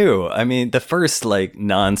me too. I mean, the first like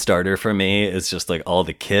non-starter for me is just like all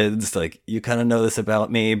the kids. Like, you kind of know this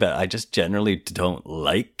about me, but I just generally don't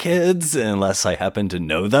like kids unless I happen to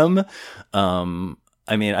know them.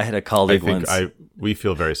 I mean, I had a I colleague think once. we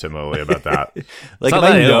feel very similarly about that. Like, It's if not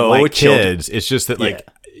I that know don't like children- kids, it's just that like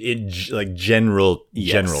like general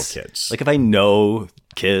kids. Like if I know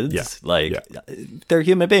kids, Yeah. like they're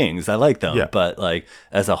human beings. I like them. Yeah. But like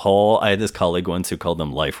as a whole, I had this colleague once who called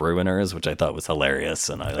them life ruiners, which I thought was hilarious.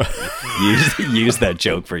 And I like, used that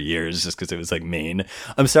joke for years just because it was like mean.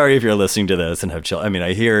 I'm sorry if you're listening to this and have children. I mean,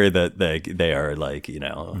 I hear that they are like, you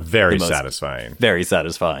know, very the most- satisfying, very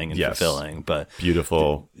satisfying and Yes. fulfilling, but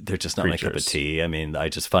beautiful. they're just not my cup of creatures. tea. I mean, I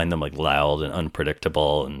just find them like loud and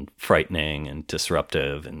unpredictable and frightening and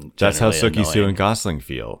disruptive and That's how generally Sookie Sue annoying. and Gosling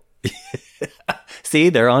feel. See,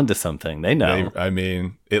 they're onto something. They know. I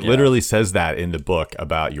mean, it literally says that in the book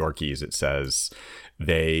about Yorkies. It says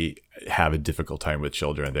they have a difficult time with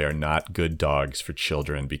children. They are not good dogs for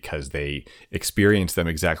children because they experience them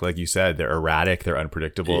exactly like you said. They're erratic. They're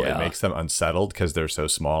unpredictable. Yeah. It makes them unsettled because they're so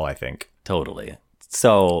small, I think. Totally.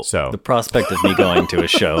 So the prospect of me going to a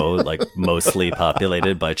show like mostly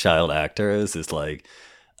populated by child actors is like,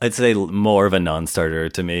 I'd say more of a non-starter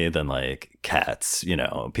to me than like Cats. You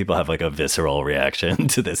know, people have like a visceral reaction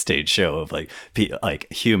to this stage show of like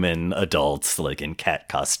like human adults like in cat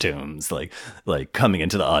costumes, like coming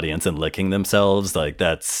into the audience and licking themselves. Like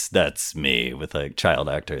that's me with like child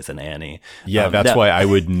actors and Annie. Yeah, that's why I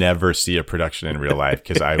would never see a production in real life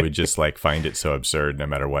because I would just like find it so absurd no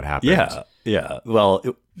matter what happened. Yeah.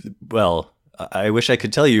 Well, I wish I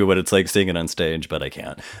could tell you what it's like seeing it on stage, but I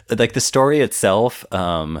can't. Like the story itself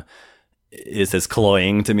is as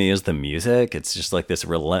cloying to me as the music. It's just like this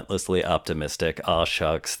relentlessly optimistic, aw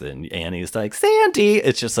shucks, then Annie's like, Sandy.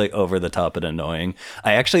 It's just like over the top and annoying.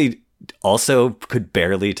 I actually also could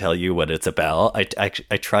barely tell you what it's about. I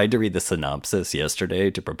tried to read the synopsis yesterday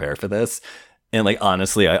to prepare for this. And like,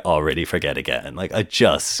 honestly, I already forget again. Like, I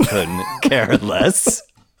just couldn't care less.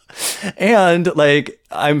 And like,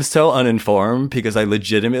 I'm so uninformed because I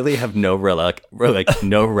legitimately have no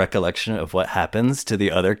no recollection of what happens to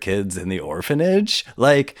the other kids in the orphanage.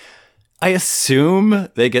 Like, I assume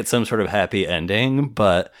they get some sort of happy ending,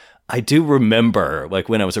 but I do remember, like,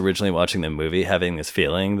 when I was originally watching the movie, having this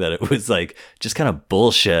feeling that it was like just kind of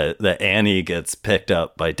bullshit that Annie gets picked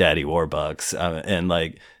up by Daddy Warbucks, and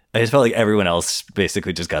like, I just felt like everyone else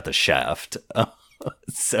basically just got the shaft.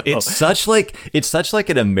 So It's such like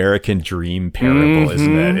an American dream parable,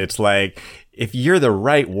 isn't it? It's like, if you're the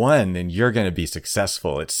right one, then you're going to be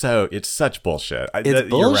successful. It's such bullshit. It's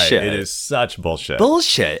bullshit. You're right. It is such bullshit.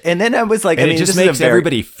 Bullshit. And then I was like, And I mean, it just this is makes a very,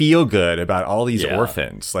 everybody feel good about all these Yeah.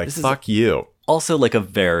 orphans. Like, This is- fuck you. also like a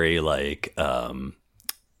very like,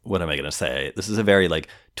 what am I going to say? This is a very like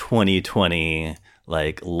 2020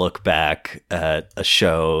 like look back at a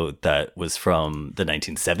show that was from the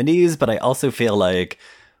 1970s, but I also feel like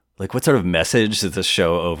what sort of message is this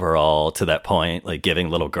show overall to that point, like giving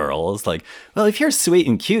little girls like, well, if you're sweet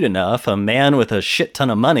and cute enough, a man with a shit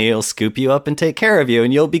ton of money will scoop you up and take care of you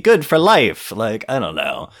and you'll be good for life. Like, I don't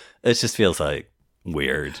know. It just feels like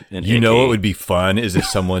weird and You know icky. what would be fun is if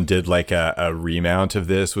someone did like a remount of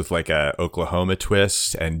this with like a Oklahoma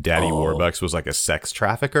twist and Daddy Warbucks was like a sex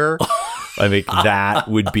trafficker. I think that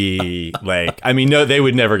would be like, I mean, no, they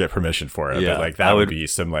would never get permission for it, Yeah, but like that I would would- be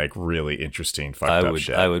some like really interesting fucked up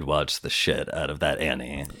shit. I would watch the shit out of that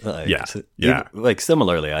Annie. Like, Yeah, yeah. Like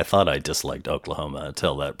similarly, I thought I disliked Oklahoma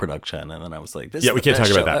until that production, and then I was like, "This." Yeah, is we the can't talk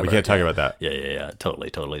best about show that. We ever. can't talk about that. Yeah.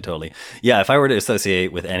 Totally. Yeah, if I were to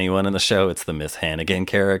associate with anyone in the show, it's the Miss Hannigan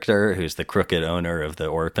character, who's the crooked owner of the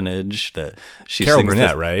orphanage. That she Carol sings Burnett,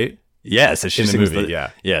 this- right? Yeah, so she In the sings movie, yeah.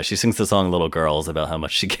 yeah, she sings the song "Little Girls" about how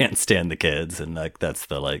much she can't stand the kids, and like that's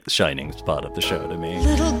the like shining spot of the show to me.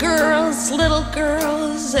 Little girls,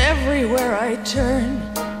 everywhere I turn,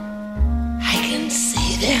 I can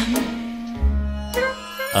see them.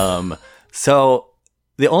 So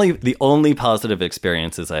the only positive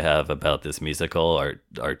experiences I have about this musical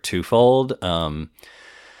are twofold.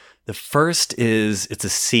 The first is it's a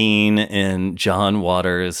scene in John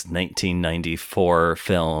Waters' 1994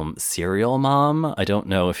 film Serial Mom. I don't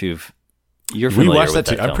know if you're We familiar watched with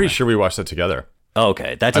that. that I'm film, pretty right? sure we watched that together.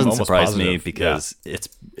 Okay, that doesn't almost surprise me positive, because it's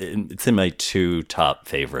in my 2 top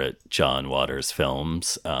favorite John Waters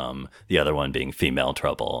films. The other one being Female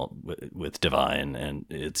Trouble with Divine, and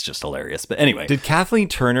it's just hilarious. But anyway, Did Kathleen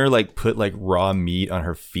Turner like put like raw meat on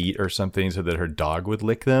her feet or something so that her dog would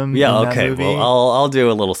lick them? yeah, in that okay. movie? Well, I'll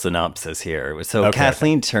do a little synopsis here. So Okay.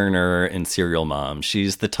 Kathleen Turner in Serial Mom,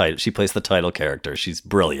 she's the title. She plays the title character. She's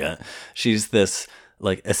brilliant. She's this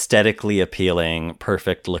like aesthetically appealing,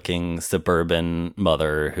 perfect looking suburban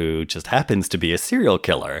mother who just happens to be a serial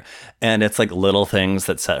killer. And it's like little things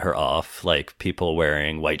that set her off, like people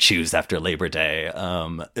wearing white shoes after Labor Day.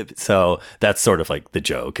 So that's sort of like the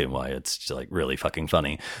joke and why it's just like really fucking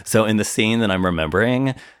funny. So in the scene that I'm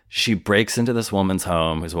remembering, she breaks into this woman's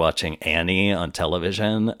home who's watching Annie on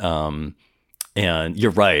television. And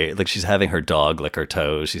you're right. Like she's having her dog lick her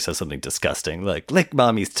toes. She says something disgusting, like "lick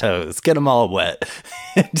mommy's toes, get them all wet."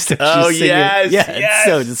 So she's singing, yes, yeah, yes. it's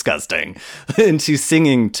so disgusting. And she's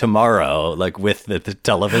singing "Tomorrow" like with the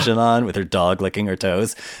television on, with her dog licking her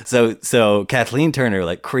toes. So Kathleen Turner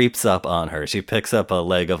like creeps up on her. She picks up a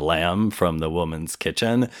leg of lamb from the woman's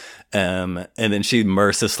kitchen, and then she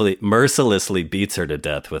mercilessly beats her to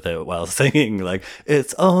death with it while singing like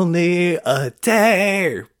 "It's only a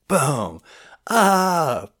day." Boom.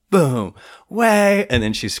 Boom, way. And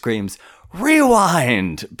then she screams,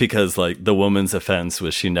 "Rewind!" Because, like, the woman's offense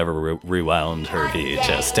was she never rewound her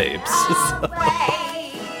VHS tapes.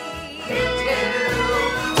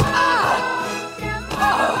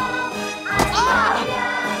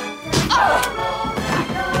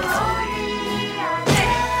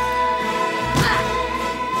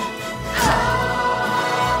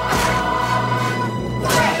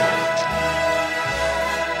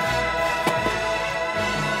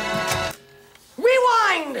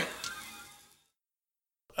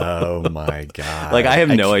 Oh my god! Like, I have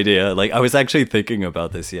no idea. Like, I was actually thinking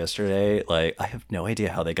about this yesterday. Like, I have no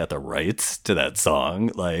idea how they got the rights to that song.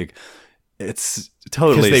 Like, it's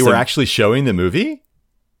totally... Because they were actually showing the movie.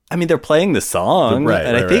 I mean, they're playing the song, Right,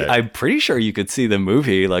 and I right, think right. I'm pretty sure you could see the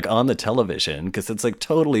movie like on the television because it's like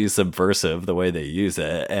totally subversive the way they use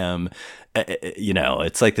it. You know,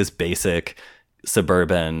 it's like this basic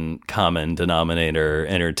suburban common denominator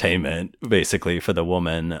entertainment basically for the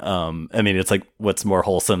woman. I mean, it's like what's more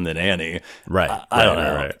wholesome than Annie? Right. I don't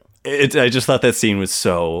right, know. right. I just thought that scene was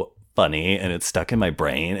so funny and it's stuck in my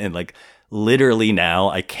brain, and like literally now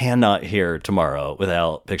I cannot hear Tomorrow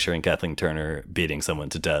without picturing Kathleen Turner beating someone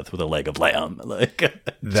to death with a leg of lamb. Like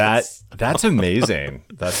That's amazing.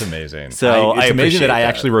 That's amazing. So I it's amazing appreciate that I that.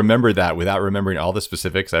 actually remembered that without remembering all the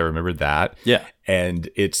specifics. I remembered that. Yeah. And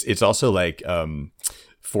it's also like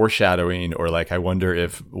foreshadowing, or like I wonder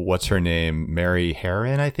if what's her name, Mary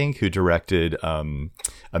Herron, I think, who directed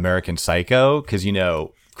American Psycho, because you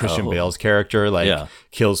know Christian Bale's character like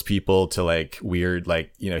kills people to like weird,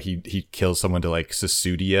 like, you know, he kills someone to like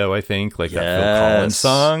Susudio, I think, like that Phil Collins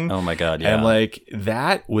song. Oh my god, yeah. And like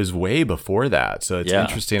that was way before that, so it's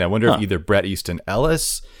interesting. I wonder if either Bret Easton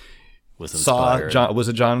Ellis was saw inspired. was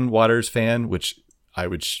a John Waters fan, which I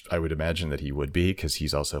would imagine that he would be because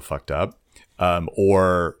he's also fucked up.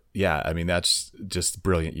 Or yeah, I mean that's just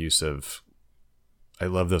brilliant use of. I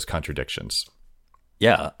love those contradictions.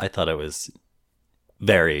 Yeah, I thought it was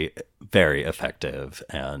very, very effective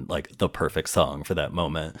and like the perfect song for that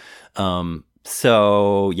moment.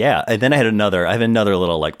 So yeah, and then I have another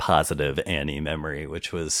little like positive Annie memory,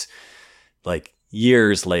 which was like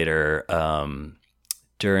years later,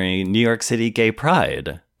 during New York City Gay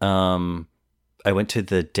Pride. I went to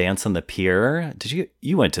the Dance on the Pier.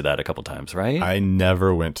 You went to that a couple times, right? I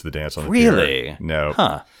never went to the Dance on the Pier. Really? No.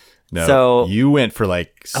 Huh. No. So you went for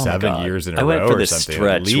like Oh my 7 God. years in a I row went for or this something.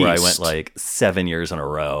 stretch at where I least. went like 7 years in a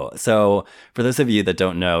row. So for those of you that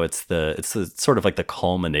don't know, it's sort of like the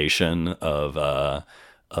culmination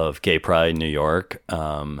of Gay Pride New York,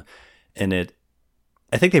 and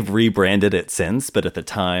I think they've rebranded it since, but at the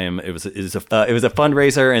time it was a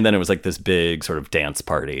fundraiser, and then it was like this big sort of dance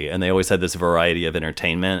party, and they always had this variety of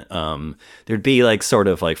entertainment. There'd be like sort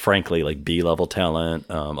of like frankly like B-level talent.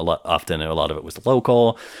 A lot of it was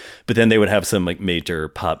local, but then they would have some like major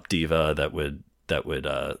pop diva that would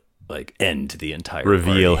like end the entire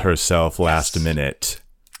reveal party. herself last minute.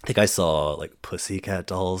 I think I saw like Pussycat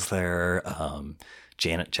Dolls there,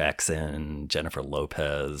 Janet Jackson, Jennifer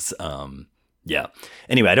Lopez. Yeah.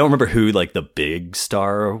 Anyway, I don't remember who like the big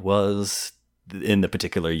star was in the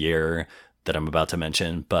particular year that I'm about to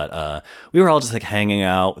mention, but we were all just like hanging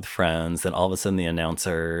out with friends, and all of a sudden the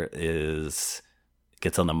announcer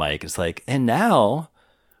gets on the mic. It's like, and now,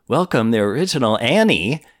 welcome the original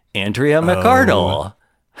Annie, Andrea McArdle.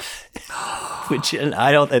 which and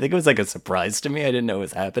I think it was like a surprise to me. I didn't know it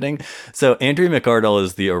was happening. So Andrea McArdle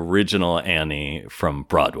is the original Annie from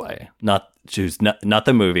Broadway, not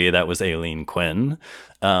the movie. That was Aileen Quinn.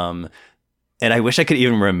 And I wish I could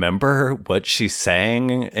even remember what she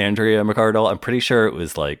sang, Andrea McArdle. I'm pretty sure it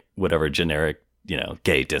was like whatever generic,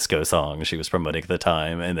 gay disco song she was promoting at the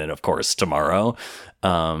time. And then, of course, Tomorrow.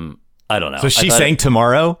 I don't know. So she sang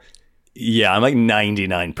Tomorrow? Yeah, I'm like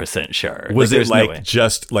 99% sure. Was it no like way.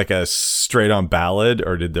 just like a straight on ballad,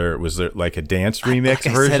 or was there like a dance remix Like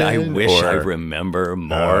I version? said, I wish I or- remember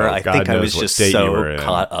more. Oh, I God think I knows was what just state you were so in.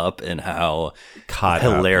 caught up in how Caught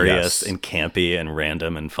up, hilarious yes. and campy and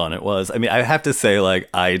random and fun it was. I mean, I have to say, like,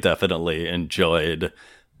 I definitely enjoyed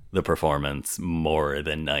the performance more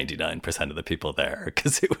than 99% of the people there,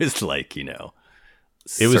 because it was like, It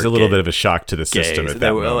was a little circuit bit of a shock to the system gays. at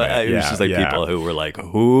that moment. It was Yeah, just like yeah. people who were like,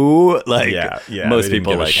 who? Like, Yeah, yeah, most they didn't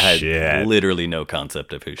people give a like had shit. literally no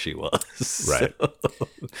concept of who she was. Right. So,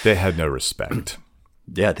 They had no respect.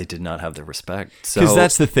 yeah, they did not have the respect. Because So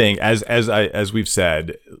that's the thing. As we've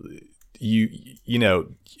said, you know,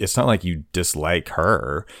 it's not like you dislike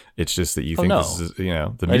her. It's just that you think no. this is, the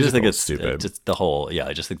I just think musical it's is stupid. just the whole. Yeah,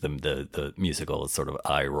 I just think the musical is sort of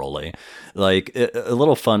eye rolly. Like a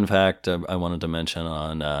little fun fact I wanted to mention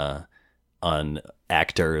on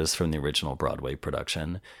actors from the original Broadway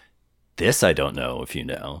production. This I don't know if you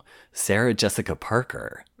know. Sarah Jessica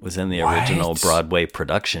Parker was in the original What? Broadway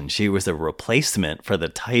production. She was a replacement for the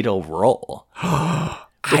title role.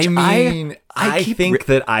 I mean, I keep think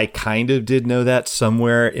that I kind of did know that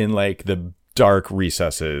somewhere in like the dark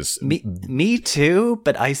recesses. Me too,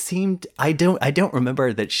 but I don't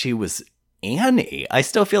remember that she was Annie. I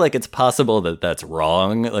still feel like it's possible that that's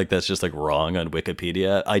wrong. Like that's just like wrong on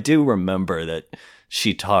Wikipedia. I do remember that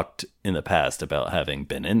she talked in the past about having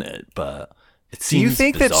been in it, but it Do seems you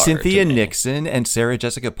think that bizarre Cynthia to me. Nixon and Sarah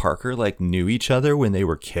Jessica Parker like knew each other when they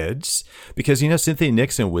were kids? Because Cynthia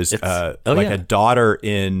Nixon was yeah. a daughter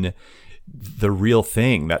in The Real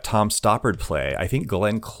Thing, that Tom Stoppard play. I think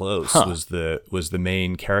Glenn Close was the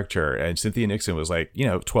main character, and Cynthia Nixon was like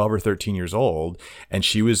 12 or 13 years old, and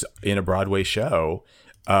she was in a Broadway show.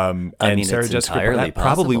 And mean, Sarah it's Jessica Parker entirely that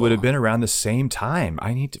probably would have possible. been around the same time.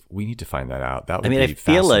 We need to find that out. That would I mean, be I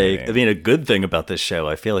feel like, fascinating. a good thing about this show,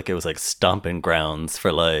 I feel like it was like stomping grounds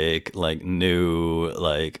for like new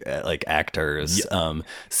like actors.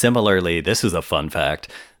 Similarly, this was a fun fact.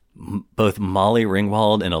 Both Molly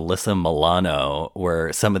Ringwald and Alyssa Milano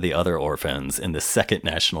were some of the other orphans in the Second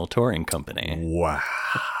National Touring Company. Wow.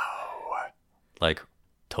 Like,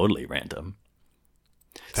 totally random.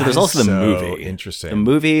 So That there's is also the so movie. interesting. The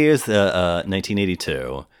movie is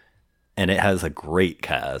 1982, and it has a great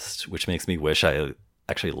cast, which makes me wish I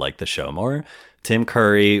actually liked the show more. Tim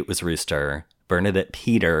Curry was Rooster, Bernadette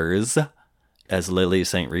Peters as Lily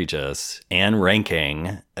St. Regis, Anne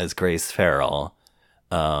Ranking as Grace Farrell,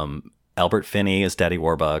 Albert Finney as Daddy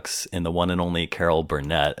Warbucks, and the one and only Carol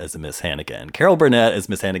Burnett as Miss Hannigan. Carol Burnett as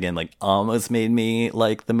Miss Hannigan almost made me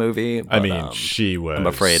like the movie. I but, mean, she was. I'm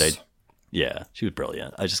afraid yeah, she was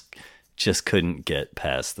brilliant. I just couldn't get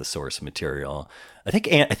past the source material. I think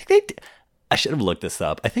I should have looked this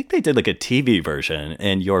up. I think they did like a TV version,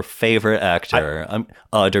 and your favorite actor,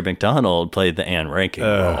 Audra McDonald, played the Anne Ranking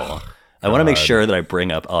role. I want to make sure that I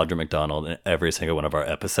bring up Audra McDonald in every single one of our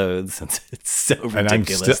episodes, since it's so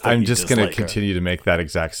ridiculous. And I'm just going to dislike her. continue to make that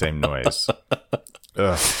exact same noise.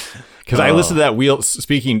 Because I listened to that wheel.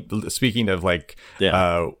 Speaking of like,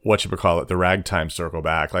 whatchamacallit, the Ragtime Circle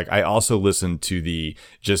Back. Like I also listened to the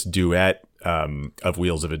just duet of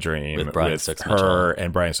Wheels of a Dream With Brian Stokes her Mitchell.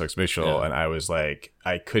 and Brian Stokes Mitchell, Yeah. and I was like,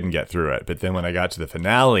 I couldn't get through it. But then when I got to the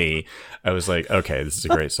finale, I was like, okay, this is a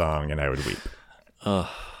great song, and I would weep.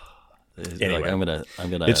 Anyway. Like, I'm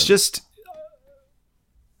gonna. It's just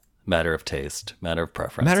matter of taste, matter of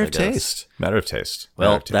preference. matter I of guess. taste. Matter of taste. Well,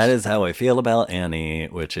 Matter of taste. that is how I feel about Annie,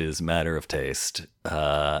 which is matter of taste.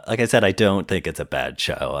 Like I said, I don't think it's a bad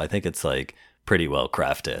show. I think it's like pretty well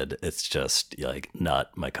crafted. It's just like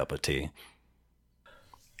not my cup of tea.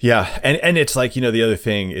 Yeah, and it's like, the other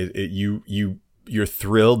thing is you're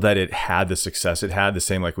thrilled that it had the success it had, the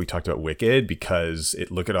same like we talked about Wicked, because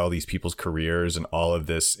look at all these people's careers and all of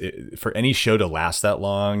this. For any show to last that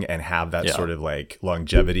long and have that sort of like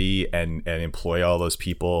longevity and employ all those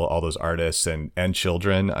people, all those artists and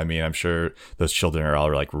children. I mean, I'm sure those children are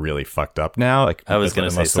all like really fucked up now. Like I was going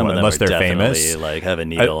to say unless some of them unless are they're definitely famous, like have a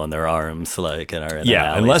needle in their arms, like and are in an yeah,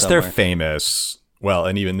 alley unless they're somewhere. famous. Well,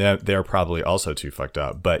 and even they're probably also too fucked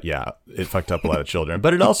up. But yeah, it fucked up a lot of children.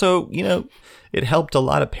 But it also, it helped a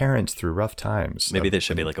lot of parents through rough times. Maybe they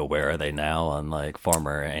should be like a Where Are They Now on like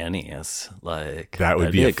former Annies. Like That would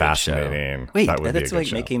that'd be a a good show. fascinating. Wait, that would be a that's good like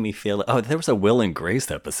show. making me feel. Oh, there was a Will and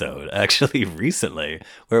Grace episode actually recently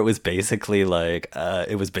where it was basically like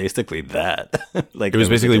it was basically that. Like It was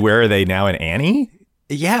there basically a- Where Are They Now in Annie?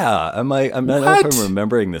 Yeah, I'm not know if What? I'm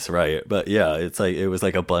remembering this right, but yeah, it's like it was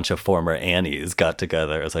like a bunch of former Annies got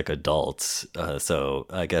together as like adults. So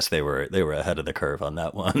I guess they were ahead of the curve on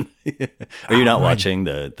that one. Are you not watching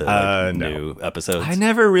the no. new episodes? I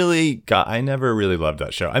never really loved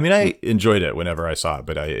that show. I mean, I enjoyed it whenever I saw it,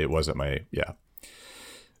 but it wasn't my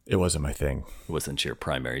thing. It wasn't your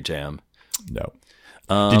primary jam. No.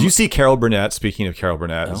 Did you see Carol Burnett? Speaking of Carol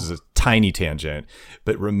Burnett, this is a tiny tangent,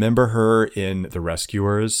 but remember her in The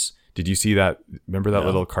Rescuers? Did you see that? Remember that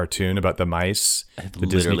little cartoon about the mice? I have The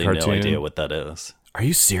Disney literally cartoon? no idea what that is. Are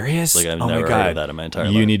you serious? Like, I've oh never my heard God. of that in my entire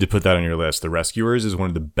You life. need to put that on your list. The Rescuers is one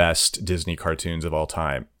of the best Disney cartoons of all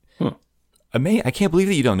time. I can't believe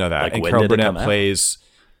that you don't know that. Like, and when Carol did it Burnett come out? plays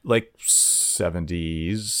like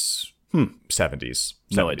 70s. 70s.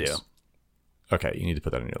 No 70s. idea. Okay, you need to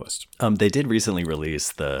put that on your list. They did recently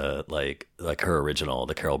release the like her original,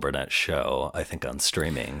 the Carol Burnett show, I think on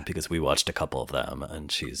streaming because we watched a couple of them and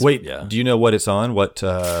she's Wait, yeah, do you know what it's on? What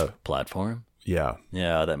platform. yeah.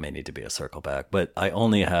 Yeah, that may need to be a circle back, but I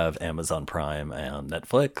only have Amazon Prime and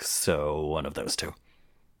Netflix, so one of those two.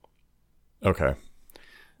 Okay.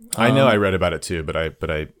 I know I read about it too, but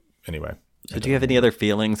I anyway. So do you have any other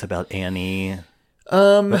feelings about Annie?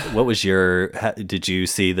 What was did you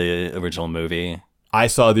see the original movie? I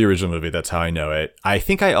saw the original movie. That's how I know it. I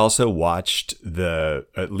think I also watched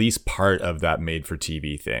at least part of that made for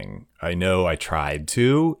TV thing. I know I tried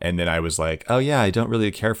to, and then I was like, oh yeah, I don't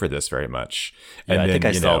really care for this very much. And Yeah, I then, think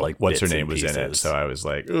I saw, like, what's her bits name and was in it. pieces. So I was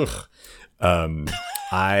like, ugh.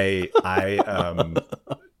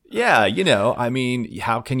 Yeah, I mean,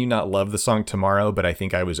 how can you not love the song Tomorrow? But I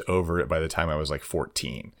think I was over it by the time I was like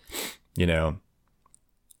 14,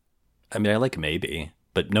 I mean, I like Maybe,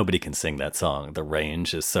 but nobody can sing that song. The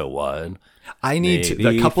range is so wide. I need to,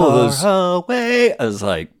 Maybe a couple of those. far away. I was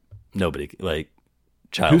like, nobody, like,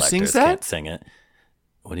 child Who actors sings that? can't sing it.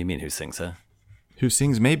 What do you mean, who sings that? Who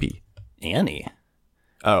sings Maybe? Annie.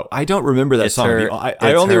 Oh, I don't remember that It's song. her- I it's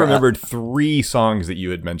only her, remembered 3 songs that you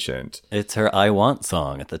had mentioned. It's her I Want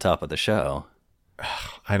song at the top of the show.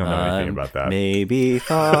 I don't know anything about that. Maybe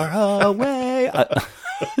far away.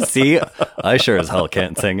 See, I sure as hell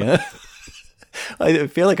can't sing it. I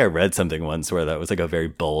feel like I read something once where that was like a very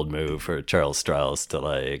bold move for Charles Strauss to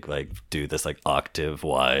like do this like octave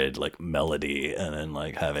wide like melody and then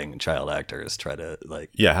like having child actors try to like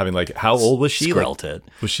Yeah, having like, how old was she? Like, skrelt it.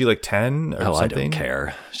 was she like 10 or Oh, something? I don't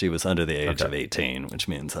care. She was under the age Okay. of 18, which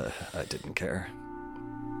means I didn't care.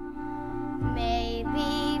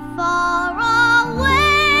 Maybe far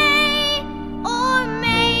away, or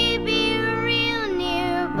maybe real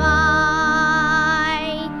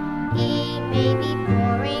nearby. He may be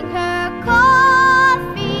pouring her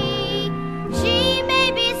coffee. She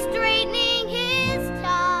may be straightening his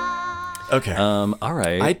tie. Okay. All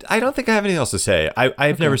right. I don't think I have anything else to say.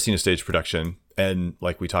 I've never seen a stage production, and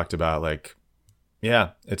like we talked about, like, yeah,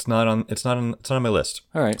 it's not on my list.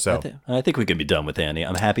 All right. So I think we can be done with Annie.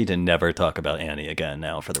 I'm happy to never talk about Annie again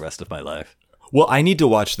now for the rest of my life. well, I need to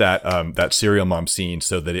watch that Serial Mom scene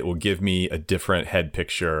so that it will give me a different head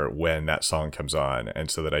picture when that song comes on,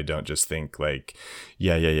 and so that I don't just think like,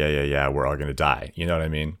 yeah, we're all gonna die. You know what I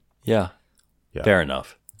mean? Yeah. Yeah. Fair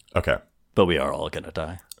enough. Okay. But we are all going to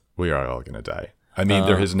die. We are all going to die. I mean,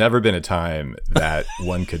 there has never been a time that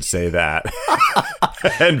one could say that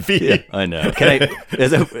and be. I know. Can I,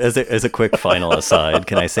 as a quick final aside,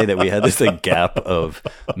 can I say that we had this like gap of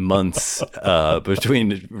months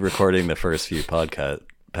between recording the first few podcast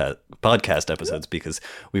episodes because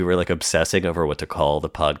we were like obsessing over what to call the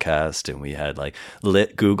podcast, and we had like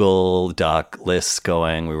lit Google Doc lists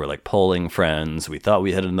going. We were like polling friends. We thought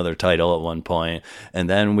we had another title at one point, and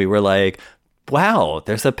then we were like, wow,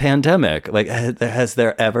 there's a pandemic. Like, has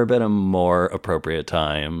there ever been a more appropriate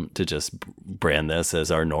time to just brand this as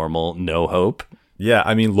our normal No Hope? Yeah,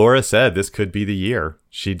 I mean, Laura said this could be the year.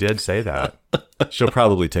 She did say that. She'll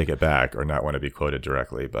probably take it back or not want to be quoted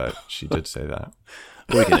directly, but she did say that.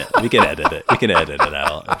 We can edit it. We can edit it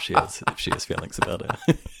out if she has feelings about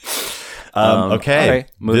it. Okay, all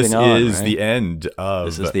right, moving this on, is right? the end of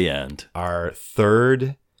This is the end. our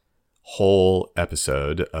third whole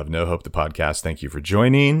episode of No Hope the podcast. Thank you for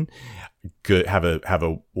joining. Good. Have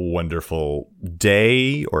a wonderful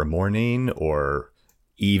day or morning or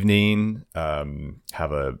evening.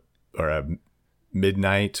 Have a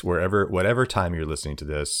midnight, whatever time you're listening to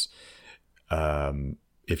this,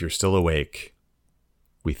 if you're still awake,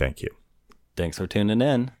 we thank you. Thanks for tuning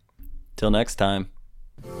in. Till next time.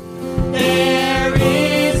 There is